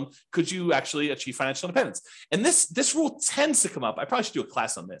sold them? Could you actually achieve financial independence? And this rule tends to come up. I probably should do a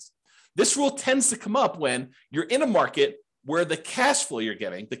class on this. This rule tends to come up when you're in a market where the cash flow you're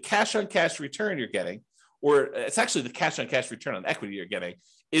getting, the cash on cash return you're getting, or it's actually the cash on cash return on equity you're getting,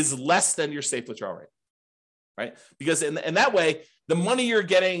 is less than your safe withdrawal rate. Right? Because in that way, the money you're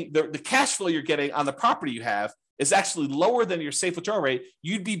getting, the cash flow you're getting on the property you have is actually lower than your safe withdrawal rate.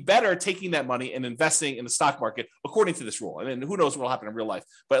 You'd be better taking that money and investing in the stock market according to this rule. I mean, who knows what will happen in real life,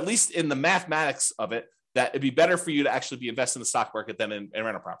 but at least in the mathematics of it, that it'd be better for you to actually be invested in the stock market than in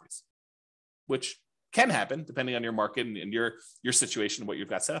rental properties, which can happen depending on your market and your situation and what you've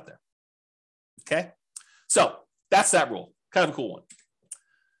got set up there. Okay. So that's that rule. Kind of a cool one.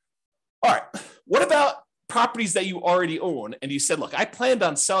 All right. What about properties that you already own? And you said, look, I planned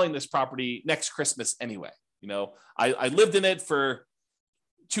on selling this property next Christmas anyway. I lived in it for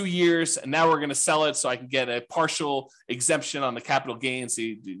 2 years and now we're going to sell it so I can get a partial exemption on the capital gains.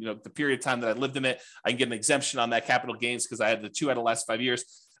 The period of time that I lived in it, I can get an exemption on that capital gains because I had the 2 out of the last 5 years.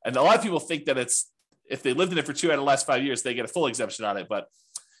 And a lot of people think that if they lived in it for 2 out of the last 5 years, they get a full exemption on it. But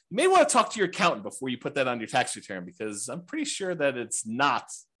you may want to talk to your accountant before you put that on your tax return, because I'm pretty sure that it's not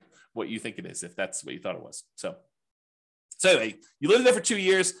what you think it is, if that's what you thought it was. So anyway, you lived there for 2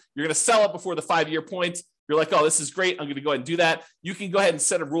 years. You're going to sell it before the 5-year point. You're like, oh, this is great. I'm going to go ahead and do that. You can go ahead and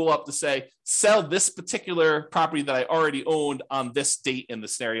set a rule up to say, sell this particular property that I already owned on this date in the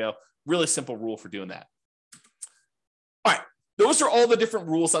scenario. Really simple rule for doing that. All right. Those are all the different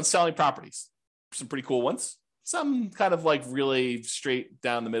rules on selling properties. Some pretty cool ones. Some kind of like really straight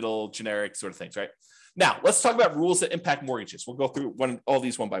down the middle, generic sort of things, right? Now, let's talk about rules that impact mortgages. We'll go through all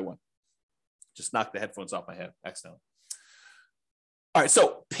these one by one. Just knocked the headphones off my head accidentally. All right,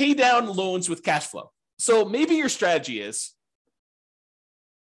 so pay down loans with cash flow. So maybe your strategy is,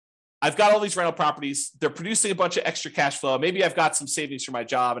 I've got all these rental properties. They're producing a bunch of extra cash flow. Maybe I've got some savings for my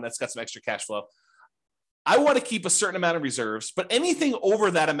job and that's got some extra cash flow. I want to keep a certain amount of reserves, but anything over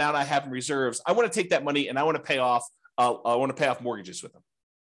that amount I have in reserves, I want to take that money and I want to pay off mortgages with them.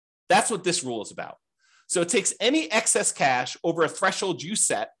 That's what this rule is about. So it takes any excess cash over a threshold you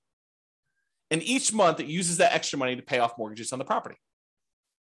set, and each month it uses that extra money to pay off mortgages on the property.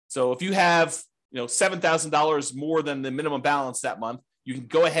 So if you have, $7,000 more than the minimum balance that month, you can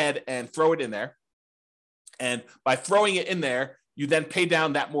go ahead and throw it in there. And by throwing it in there, you then pay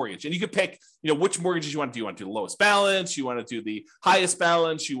down that mortgage. And you could pick, which mortgages you want to do. You want to do the lowest balance, you want to do the highest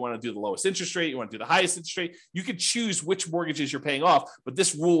balance, you want to do the lowest interest rate, you want to do the highest interest rate. You could choose which mortgages you're paying off, but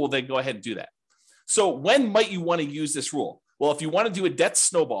this rule will then go ahead and do that. So when might you want to use this rule? Well, if you want to do a debt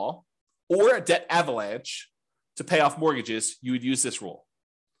snowball or a debt avalanche to pay off mortgages, you would use this rule.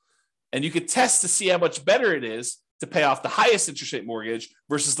 And you could test to see how much better it is to pay off the highest interest rate mortgage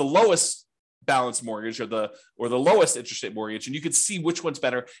versus the lowest balance mortgage or the lowest interest rate mortgage. And you could see which one's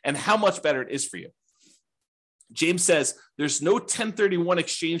better and how much better it is for you. James says there's no 1031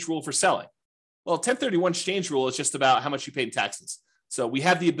 exchange rule for selling. Well, 1031 exchange rule is just about how much you pay in taxes. So we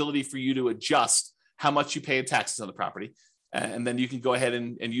have the ability for you to adjust how much you pay in taxes on the property. And then you can go ahead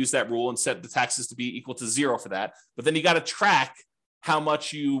and use that rule and set the taxes to be equal to 0 for that. But then you got to track how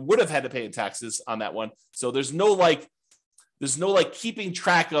much you would have had to pay in taxes on that one. So there's no keeping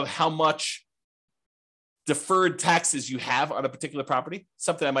track of how much deferred taxes you have on a particular property,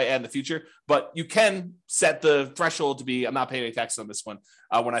 something I might add in the future, but you can set the threshold to be, I'm not paying any taxes on this one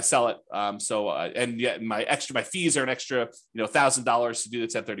when I sell it. And yet my fees are an extra, $1,000 to do the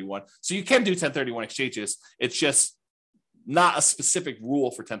 1031. So you can do 1031 exchanges. It's just not a specific rule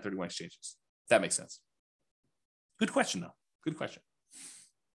for 1031 exchanges. If that makes sense. Good question though. Good question.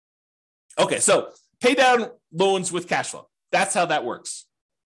 Okay. So pay down loans with cash flow. That's how that works.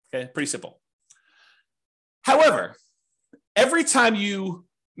 Okay. Pretty simple. However, every time you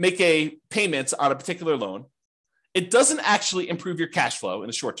make a payment on a particular loan, it doesn't actually improve your cash flow in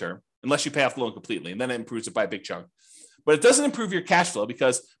the short term, unless you pay off the loan completely, and then it improves it by a big chunk. But it doesn't improve your cash flow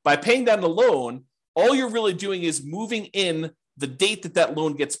because by paying down the loan, all you're really doing is moving in the date that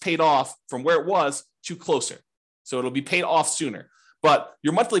loan gets paid off from where it was to closer. So it'll be paid off sooner. But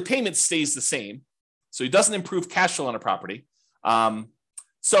your monthly payment stays the same. So it doesn't improve cash flow on a property.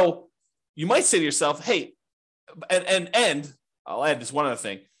 So you might say to yourself, hey, and I'll add this one other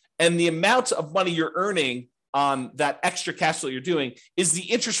thing. And the amount of money you're earning on that extra cash flow you're doing is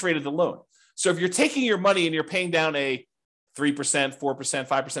the interest rate of the loan. So if you're taking your money and you're paying down a 3%, 4%, 5%,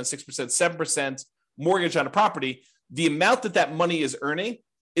 6%, 7% mortgage on a property, the amount that money is earning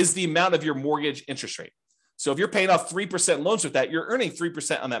is the amount of your mortgage interest rate. So if you're paying off 3% loans with that, you're earning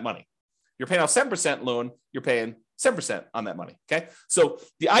 3% on that money. You're paying off 7% loan, you're paying 7% on that money, okay? So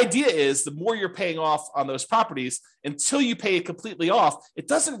the idea is the more you're paying off on those properties, until you pay it completely off, it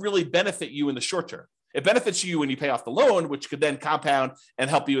doesn't really benefit you in the short term. It benefits you when you pay off the loan, which could then compound and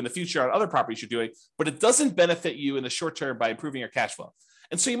help you in the future on other properties you're doing, but it doesn't benefit you in the short term by improving your cash flow.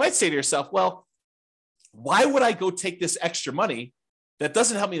 And so you might say to yourself, well, why would I go take this extra money that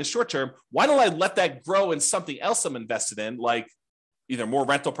doesn't help me in the short term? Why don't I let that grow in something else I'm invested in, like either more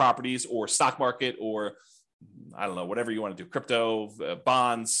rental properties or stock market or I don't know, whatever you want to do, crypto,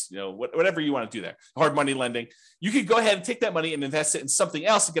 bonds, whatever you want to do there, hard money lending. You could go ahead and take that money and invest it in something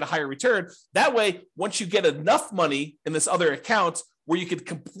else and get a higher return. That way, once you get enough money in this other account where you could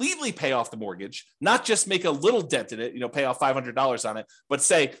completely pay off the mortgage, not just make a little dent in it, pay off $500 on it, but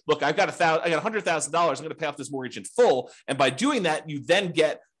say, look, I got $100,000. I'm going to pay off this mortgage in full. And by doing that, you then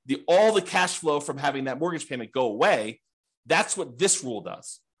get all the cash flow from having that mortgage payment go away. That's what this rule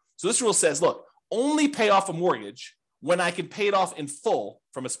does. So this rule says, look, only pay off a mortgage when I can pay it off in full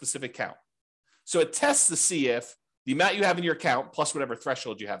from a specific account. So it tests to see if the amount you have in your account plus whatever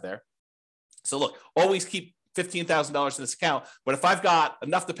threshold you have there. So look, always keep $15,000 in this account, but if I've got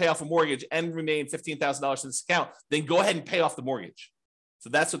enough to pay off a mortgage and remain $15,000 in this account, then go ahead and pay off the mortgage. So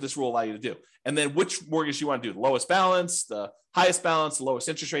that's what this rule allows you to do. And then which mortgage you want to do, the lowest balance, the highest balance, the lowest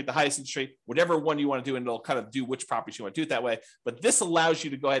interest rate, the highest interest rate, whatever one you want to do, and it'll kind of do which properties you want to do it that way. But this allows you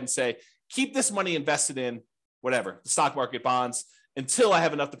to go ahead and say, keep this money invested in whatever, the stock market, bonds, until I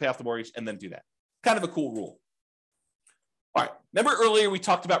have enough to pay off the mortgage, and then do that. Kind of a cool rule. All right. Remember earlier we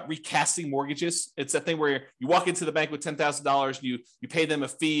talked about recasting mortgages? It's that thing where you walk into the bank with $10,000 and you pay them a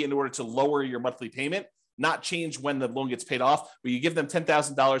fee in order to lower your monthly payment, not change when the loan gets paid off, but you give them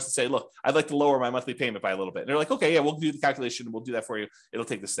 $10,000 and say, look, I'd like to lower my monthly payment by a little bit. And they're like, okay, yeah, we'll do the calculation and we'll do that for you. It'll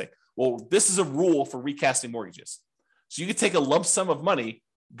take this thing. Well, this is a rule for recasting mortgages. So you could take a lump sum of money,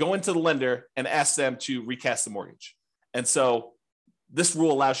 go into the lender and ask them to recast the mortgage. And so this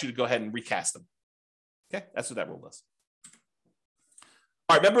rule allows you to go ahead and recast them. Okay, that's what that rule does.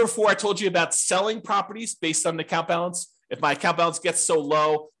 All right, remember before I told you about selling properties based on the account balance? If my account balance gets so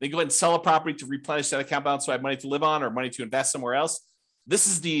low, then go ahead and sell a property to replenish that account balance so I have money to live on or money to invest somewhere else. This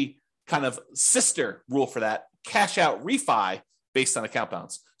is the kind of sister rule for that, cash out refi based on account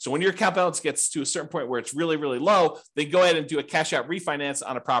balance. So when your account balance gets to a certain point where it's really, really low, then go ahead and do a cash out refinance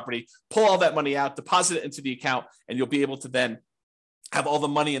on a property, pull all that money out, deposit it into the account, and you'll be able to then have all the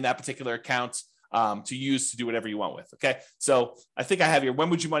money in that particular account to use to do whatever you want with. Okay. So I think I have here, when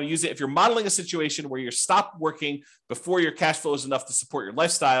would you want to use it? If you're modeling a situation where you're stopped working before your cash flow is enough to support your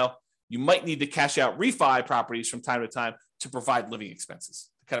lifestyle, you might need to cash out refi properties from time to time to provide living expenses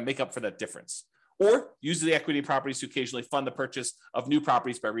to kind of make up for that difference. Or use the equity properties to occasionally fund the purchase of new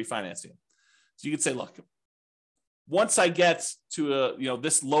properties by refinancing. So you could say, look, once I get to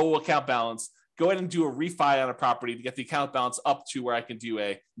this low account balance, go ahead and do a refi on a property to get the account balance up to where I can do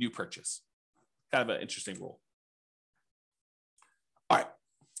a new purchase. Kind of an interesting rule. All right.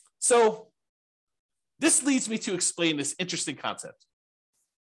 So this leads me to explain this interesting concept.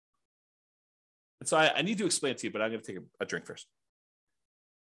 And so I need to explain it to you, but I'm going to take a drink first.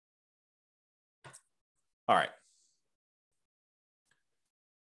 All right.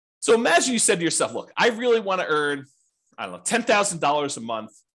 So imagine you said to yourself, look, I really want to earn, I don't know, $10,000 a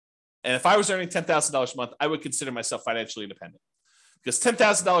month. And if I was earning $10,000 a month, I would consider myself financially independent. Because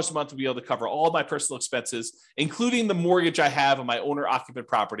 $10,000 a month would be able to cover all my personal expenses, including the mortgage I have on my owner-occupant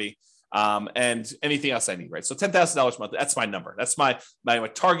property, and anything else I need, right? So $10,000 a month, that's my number. That's my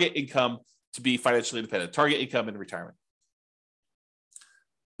target income to be financially independent, target income in retirement.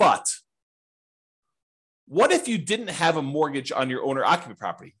 But what if you didn't have a mortgage on your owner-occupant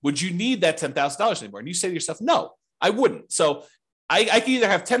property? Would you need that $10,000 anymore? And you say to yourself, no, I wouldn't. So I can either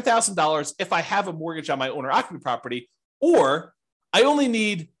have $10,000 if I have a mortgage on my owner-occupant property, or I only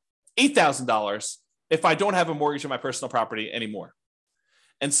need $8,000 if I don't have a mortgage on my personal property anymore.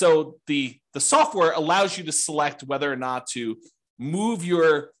 And so the software allows you to select whether or not to move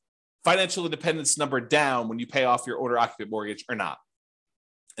your financial independence number down when you pay off your owner-occupant mortgage or not.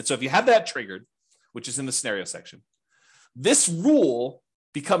 And so if you have that triggered, which is in the scenario section, this rule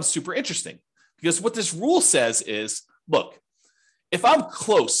becomes super interesting, because what this rule says is, look, if I'm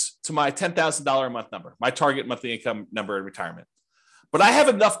close to my $10,000 a month number, my target monthly income number in retirement, but I have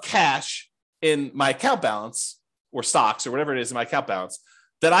enough cash in my account balance or stocks or whatever it is in my account balance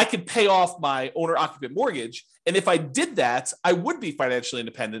that I could pay off my owner-occupant mortgage. And if I did that, I would be financially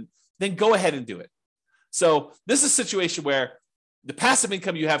independent. Then go ahead and do it. So this is a situation where the passive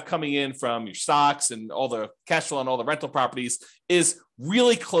income you have coming in from your stocks and all the cash flow and all the rental properties is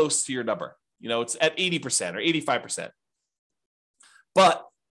really close to your number. It's at 80% or 85%. But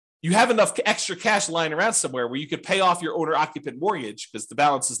you have enough extra cash lying around somewhere where you could pay off your owner-occupant mortgage because the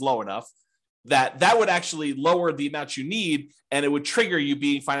balance is low enough that would actually lower the amount you need, and it would trigger you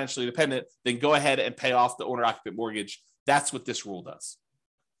being financially independent. Then go ahead and pay off the owner-occupant mortgage. That's what this rule does.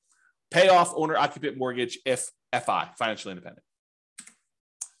 Pay off owner-occupant mortgage if FI, financially independent.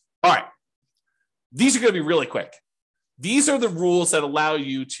 All right. These are going to be really quick. These are the rules that allow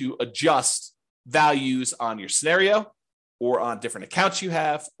you to adjust values on your scenario or on different accounts you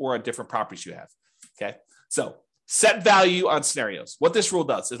have or on different properties you have. Okay. So set value on scenarios. What this rule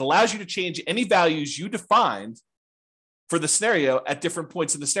does, it allows you to change any values you defined for the scenario at different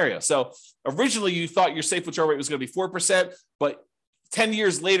points in the scenario. So originally you thought your safe withdrawal rate was going to be 4%, but 10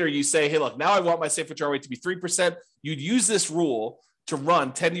 years later you say, hey, look, now I want my safe withdrawal rate to be 3%. You'd use this rule to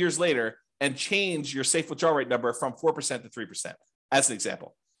run 10 years later and change your safe withdrawal rate number from 4% to 3%, as an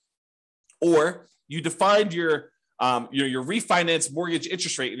example. Or you defined your refinance mortgage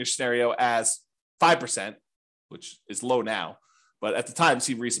interest rate in your scenario as 5%, which is low now, but at the time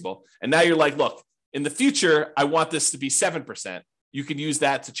seemed reasonable. And now you're like, look, in the future, I want this to be 7%. You can use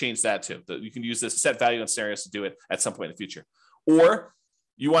that to change that too. You can use this set value on scenarios to do it at some point in the future. Or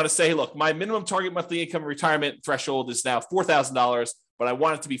you want to say, look, my minimum target monthly income retirement threshold is now $4,000, but I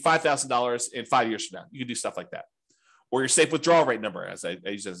want it to be $5,000 in 5 years from now. You can do stuff like that. Or your safe withdrawal rate number, as I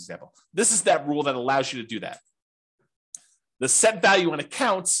use as an example. This is that rule that allows you to do that. The set value on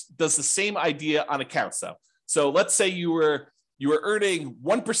accounts does the same idea on accounts, though. So let's say you were earning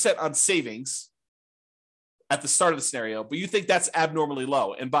 1% on savings at the start of the scenario, but you think that's abnormally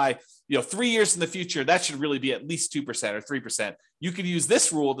low. And by 3 years in the future, that should really be at least 2% or 3%. You could use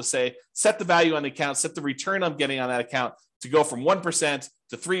this rule to say, set the value on the account, set the return I'm getting on that account to go from 1%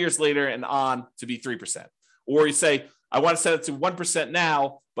 to 3 years later and on to be 3%. Or you say, I want to set it to 1%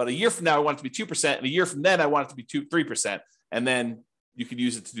 now, but a year from now, I want it to be 2%. And a year from then, I want it to be 3%. And then you could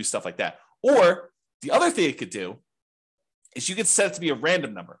use it to do stuff like that. Or the other thing it could do is you could set it to be a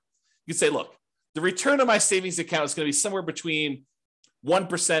random number. You could say, look, the return on my savings account is going to be somewhere between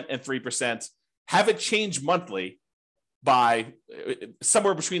 1% and 3%. Have it change monthly by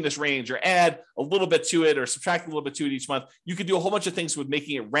somewhere between this range, or add a little bit to it or subtract a little bit to it each month. You could do a whole bunch of things with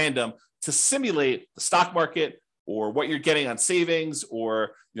making it random to simulate the stock market or what you're getting on savings,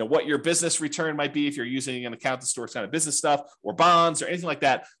 or what your business return might be if you're using an account to store kind of business stuff or bonds or anything like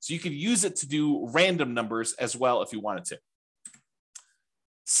that. So you could use it to do random numbers as well if you wanted to.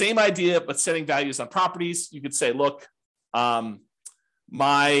 Same idea, but setting values on properties. You could say, look,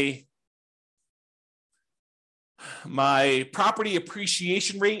 my property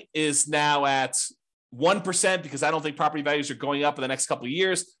appreciation rate is now at 1% because I don't think property values are going up in the next couple of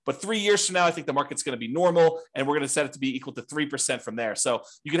years. But 3 years from now, I think the market's going to be normal, and we're going to set it to be equal to 3% from there. So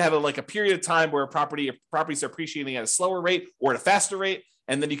you can have a period of time where properties are appreciating at a slower rate or at a faster rate,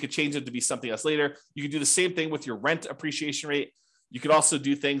 and then you could change it to be something else later. You could do the same thing with your rent appreciation rate. You could also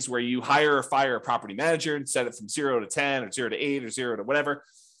do things where you hire or fire a property manager and set it from 0 to 10 or 0 to 8 or 0 to whatever.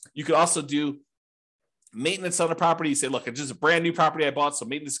 You could also do maintenance on a property. You say, look, it's just a brand new property I bought, so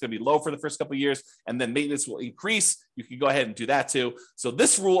maintenance is going to be low for the first couple of years, and then maintenance will increase. You can go ahead and do that too. So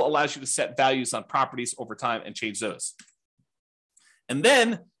this rule allows you to set values on properties over time and change those. And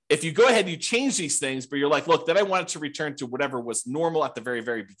then if you go ahead and you change these things, but you're like, look, then I want it to return to whatever was normal at the very,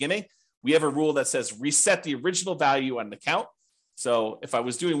 very beginning, we have a rule that says reset the original value on an account. So if I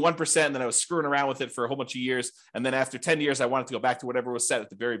was doing 1% and then I was screwing around with it for a whole bunch of years, and then after 10 years, I wanted to go back to whatever was set at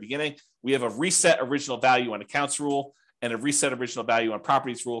the very beginning, we have a reset original value on accounts rule and a reset original value on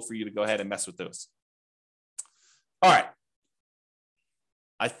properties rule for you to go ahead and mess with those. All right.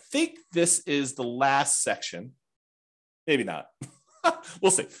 I think this is the last section. Maybe not.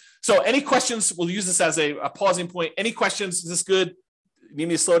 We'll see. So any questions? We'll use this as a pausing point. Any questions? Is this good? You need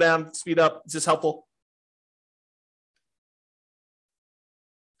me to slow down, speed up? Is this helpful?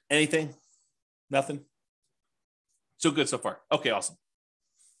 Anything? Nothing? So good so far. Okay, awesome.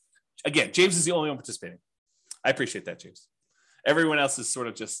 Again, James is the only one participating. I appreciate that, James. Everyone else is sort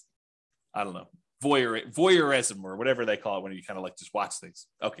of just, I don't know, voyeurism or whatever they call it when you kind of just watch things.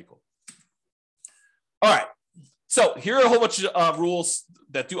 Okay, cool. All right. So here are a whole bunch of rules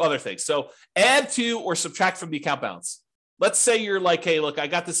that do other things. So add to or subtract from the account balance. Let's say you're like, hey, look, I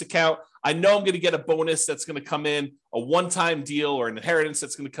got this account. I know I'm going to get a bonus that's going to come in, a one-time deal or an inheritance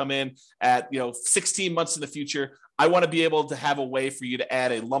that's going to come in at 16 months in the future. I want to be able to have a way for you to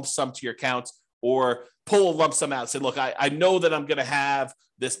add a lump sum to your account or pull a lump sum out and say, look, I know that I'm going to have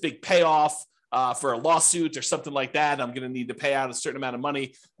this big payoff for a lawsuit or something like that. And I'm going to need to pay out a certain amount of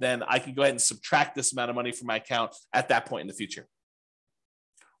money. Then I can go ahead and subtract this amount of money from my account at that point in the future.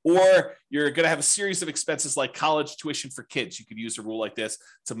 Or you're going to have a series of expenses like college tuition for kids. You could use a rule like this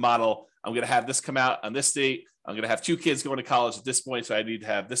to model, I'm going to have this come out on this date. I'm going to have 2 kids going to college at this point, so I need to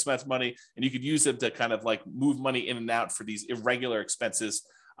have this much money. And you could use them to kind of move money in and out for these irregular expenses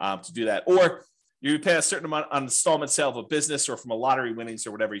to do that. Or you pay a certain amount on installment sale of a business or from a lottery winnings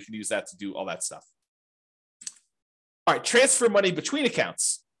or whatever. You can use that to do all that stuff. All right, transfer money between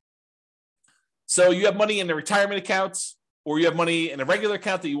accounts. So you have money in the retirement accounts, or you have money in a regular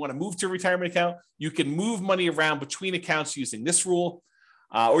account that you want to move to a retirement account. You can move money around between accounts using this rule.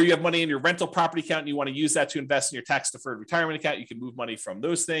 Or you have money in your rental property account and you want to use that to invest in your tax-deferred retirement account. You can move money from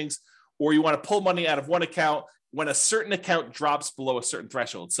those things. Or you want to pull money out of one account when a certain account drops below a certain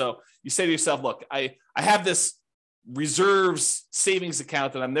threshold. So you say to yourself, look, I have this reserves savings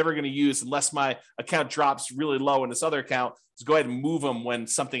account that I'm never going to use unless my account drops really low in this other account. So go ahead and move them when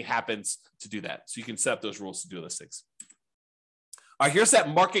something happens to do that. So you can set up those rules to do those things. All right, here's that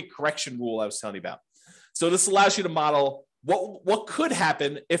market correction rule I was telling you about. So this allows you to model what could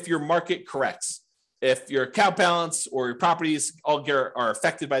happen if your market corrects. If your account balance or your properties all are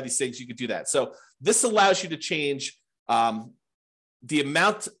affected by these things, you could do that. So this allows you to change the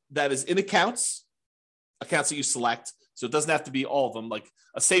amount that is in accounts that you select. So it doesn't have to be all of them. Like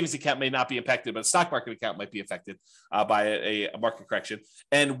a savings account may not be affected, but a stock market account might be affected by a market correction.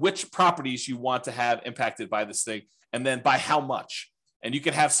 And which properties you want to have impacted by this thing, and then by how much. And you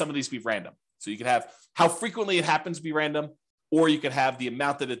can have some of these be random. So you can have how frequently it happens be random, or you can have the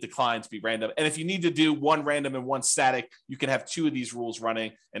amount that it declines be random. And if you need to do one random and one static, you can have 2 of these rules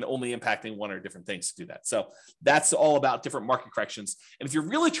running and only impacting one or different things to do that. So that's all about different market corrections. And if you're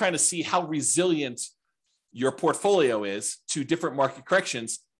really trying to see how resilient your portfolio is to different market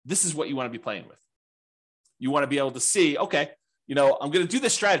corrections, this is what you want to be playing with. You want to be able to see, okay, I'm going to do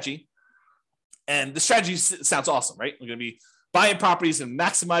this strategy. And the strategy sounds awesome, right? I'm going to be buying properties and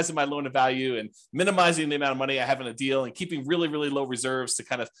maximizing my loan to value and minimizing the amount of money I have in a deal and keeping really, really low reserves to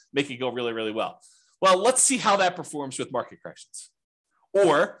kind of make it go really, really well. Well, let's see how that performs with market corrections.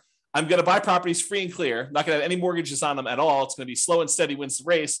 Or I'm going to buy properties free and clear, not going to have any mortgages on them at all. It's going to be slow and steady wins the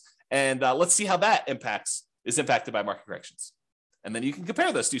race. And let's see how that is impacted by market corrections. And then you can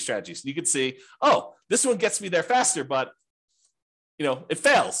compare those 2 strategies. And you can see, oh, this one gets me there faster, but it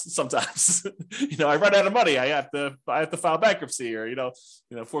fails sometimes. I run out of money. I have to file bankruptcy or,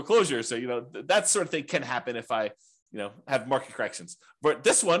 foreclosure. So, that sort of thing can happen if I, have market corrections. But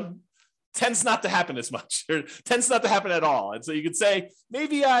this one, tends not to happen as much, or tends not to happen at all. And so you could say,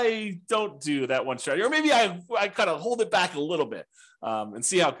 maybe I don't do that one strategy, or maybe I kind of hold it back a little bit and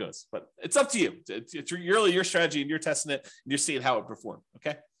see how it goes. But it's up to you. It's really your strategy, and you're testing it, and you're seeing how it performs.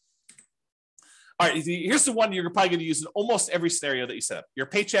 Okay. All right, here's the one you're probably going to use in almost every scenario that you set up: your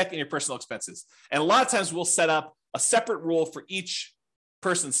paycheck and your personal expenses. And a lot of times we'll set up a separate rule for each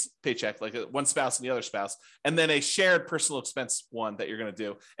person's paycheck, like one spouse and the other spouse, and then a shared personal expense one that you're going to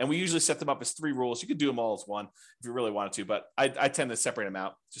do. And we usually set them up as 3 rules. You could do them all as one if you really wanted to, but I tend to separate them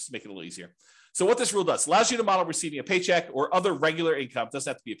out just to make it a little easier. So what this rule does, allows you to model receiving a paycheck or other regular income. It doesn't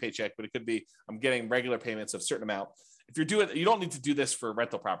have to be a paycheck, but it could be, I'm getting regular payments of a certain amount. If you're doing, you don't need to do this for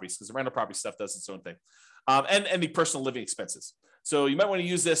rental properties, because the rental property stuff does its own thing. And any personal living expenses. So you might want to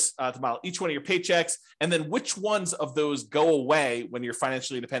use this to model each one of your paychecks, and then which ones of those go away when you're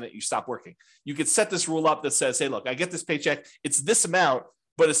financially independent, you stop working. You could set this rule up that says, hey, look, I get this paycheck, it's this amount,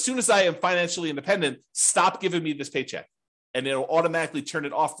 but as soon as I am financially independent, stop giving me this paycheck. And it'll automatically turn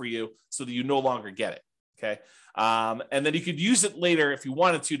it off for you so that you no longer get it. Okay. And then you could use it later if you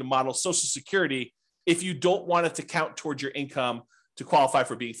wanted to model Social Security if you don't want it to count towards your income to qualify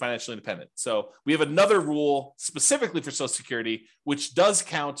for being financially independent. So we have another rule specifically for Social Security, which does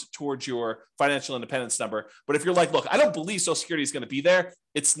count towards your financial independence number. But if you're like, look, I don't believe Social Security is going to be there,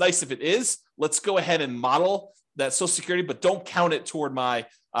 it's nice if it is. Let's go ahead and model that Social Security, but don't count it toward my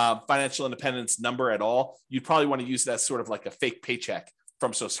financial independence number at all. You'd probably want to use that sort of like a fake paycheck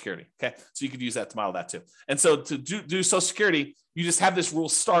from Social Security. Okay. So you could use that to model that too. And so to do Social Security, you just have this rule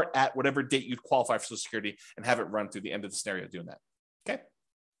start at whatever date you'd qualify for Social Security and have it run through the end of the scenario doing that. Okay.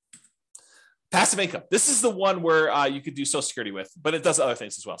 Passive income. This is the one where you could do Social Security with, but it does other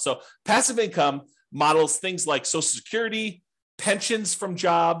things as well. So passive income models things like Social Security, pensions from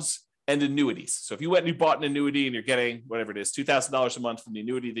jobs, and annuities. So if you went and you bought an annuity and you're getting whatever it is, $2,000 a month from the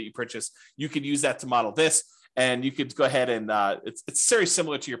annuity that you purchased, you could use that to model this. And you could go ahead and it's very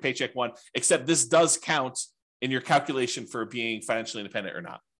similar to your paycheck one, except this does count in your calculation for being financially independent or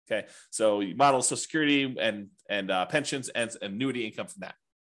not. Okay, so you model Social Security and pensions and annuity income from that.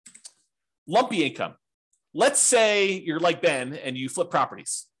 Lumpy income. Let's say you're like Ben and you flip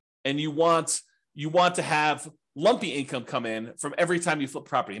properties, and you want to have lumpy income come in from every time you flip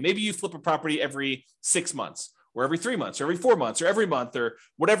property. Maybe you flip a property every 6 months, or every 3 months, or every 4 months, or every month, or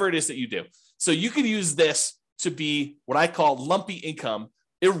whatever it is that you do. So you could use this to be what I call lumpy income,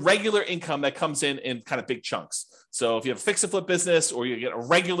 irregular income that comes in kind of big chunks. So if you have a fix and flip business, or you get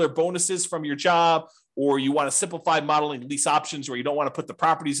regular bonuses from your job, or you want to simplify modeling lease options where you don't want to put the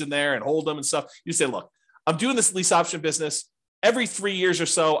properties in there and hold them and stuff, you say, look, I'm doing this lease option business. Every 3 years or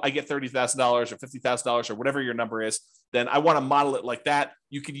so, I get $30,000 or $50,000 or whatever your number is. Then I want to model it like that.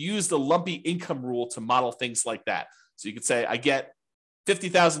 You could use the lumpy income rule to model things like that. So you could say, I get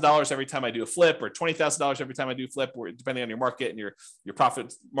 $50,000 every time I do a flip, or $20,000 every time I do a flip, or depending on your market and your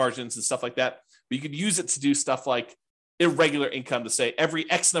profit margins and stuff like that. But you could use it to do stuff like irregular income, to say every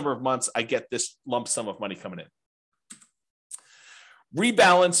X number of months, I get this lump sum of money coming in.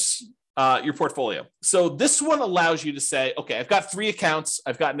 Rebalance your portfolio. So this one allows you to say, okay, I've got 3 accounts.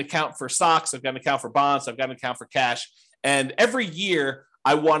 I've got an account for stocks. I've got an account for bonds. I've got an account for cash. And every year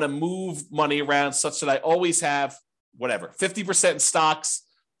I want to move money around such that I always have whatever, 50% in stocks,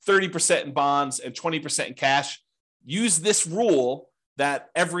 30% in bonds, and 20% in cash. Use this rule that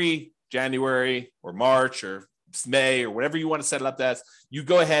every January or March or May or whatever you want to set it up as, you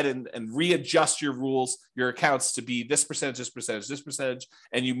go ahead and readjust your rules, your accounts to be this percentage, this percentage, this percentage,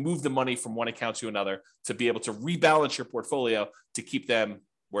 and you move the money from one account to another to be able to rebalance your portfolio to keep them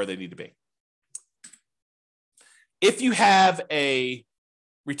where they need to be. If you have a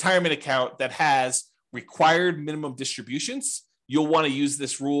retirement account that has required minimum distributions, you'll want to use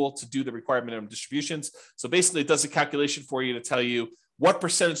this rule to do the required minimum distributions. So basically it does a calculation for you to tell you what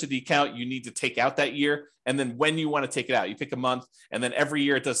percentage of the account you need to take out that year, and then when you want to take it out. You pick a month, and then every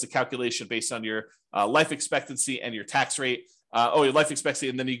year it does the calculation based on your life expectancy and your tax rate. Your life expectancy,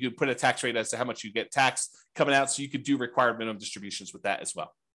 and then you could put a tax rate as to how much you get taxed coming out, so you could do required minimum distributions with that as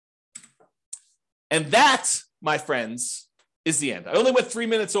well. And that, my friends, is the end. I only went 3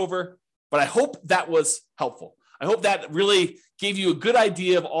 minutes over, but I hope that was helpful. I hope that really gave you a good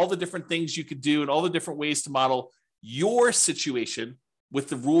idea of all the different things you could do and all the different ways to model your situation with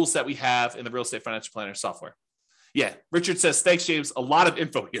the rules that we have in the Real Estate Financial Planner software. Yeah, Richard says, thanks, James. A lot of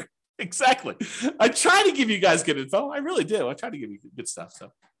info here. Exactly. I try to give you guys good info. I really do. I try to give you good stuff.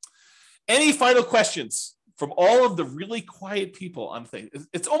 So, any final questions from all of the really quiet people on things?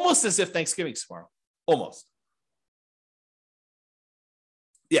 It's almost as if Thanksgiving's tomorrow. Almost.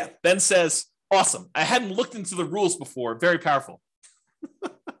 Yeah, Ben says, awesome. I hadn't looked into the rules before. Very powerful.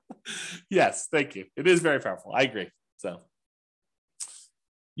 Yes, thank you. It is very powerful. I agree. So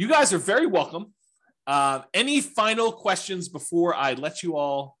you guys are very welcome. Any final questions before I let you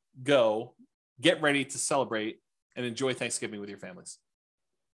all go? Get ready to celebrate and enjoy Thanksgiving with your families.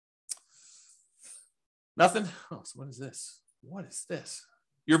 Nothing? Oh, so what is this? What is this?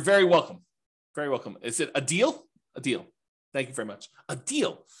 You're very welcome. Very welcome. Is it a deal? A deal. Thank you very much. A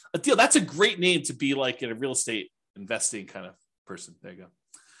deal. A deal. That's a great name to be like in a real estate investing kind of person. There you go.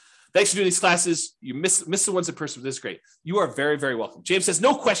 Thanks for doing these classes. You miss the ones in person. This is great. You are very, very welcome. James says,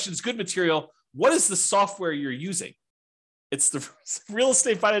 no questions, good material. What is the software you're using? It's the Real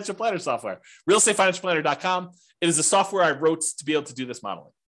Estate Financial Planner software, realestatefinancialplanner.com. It is the software I wrote to be able to do this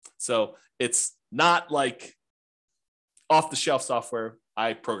modeling. So it's not like off-the-shelf software.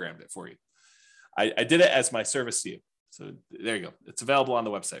 I programmed it for you. I did it as my service to you. So there you go. It's available on the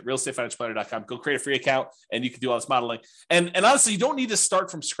website, realestatefinancialplanner.com. Go create a free account and you can do all this modeling. And honestly, you don't need to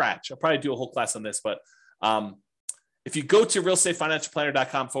start from scratch. I'll probably do a whole class on this, but if you go to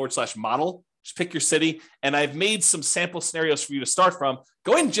realestatefinancialplanner.com/model, just pick your city. And I've made some sample scenarios for you to start from.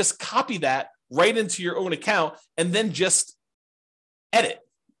 Go ahead and just copy that right into your own account and then just edit.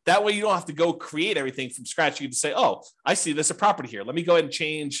 That way you don't have to go create everything from scratch. You can say, oh, I see there's a property here. Let me go ahead and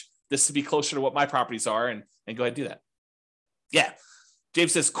change this to be closer to what my properties are and go ahead and do that. Yeah.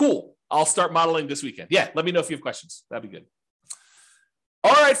 James says, cool. I'll start modeling this weekend. Yeah. Let me know if you have questions. That'd be good.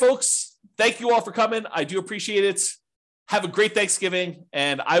 All right, folks. Thank you all for coming. I do appreciate it. Have a great Thanksgiving,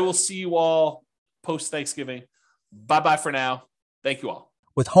 and I will see you all post-Thanksgiving. Bye-bye for now. Thank you all.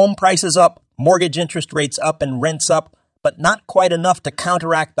 With home prices up, mortgage interest rates up, and rents up, but not quite enough to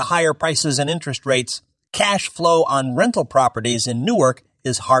counteract the higher prices and interest rates, cash flow on rental properties in Newark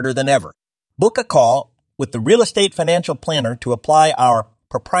is harder than ever. Book a call with the Real Estate Financial Planner to apply our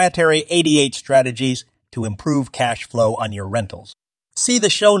proprietary 88 strategies to improve cash flow on your rentals. See the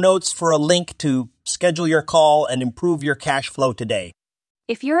show notes for a link to schedule your call and improve your cash flow today.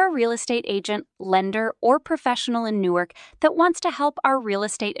 If you're a real estate agent, lender, or professional in Newark that wants to help our real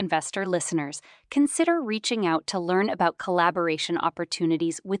estate investor listeners, consider reaching out to learn about collaboration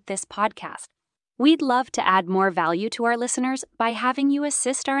opportunities with this podcast. We'd love to add more value to our listeners by having you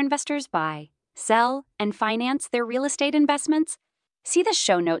assist our investors buy, sell, and finance their real estate investments. See the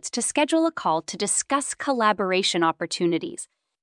show notes to schedule a call to discuss collaboration opportunities.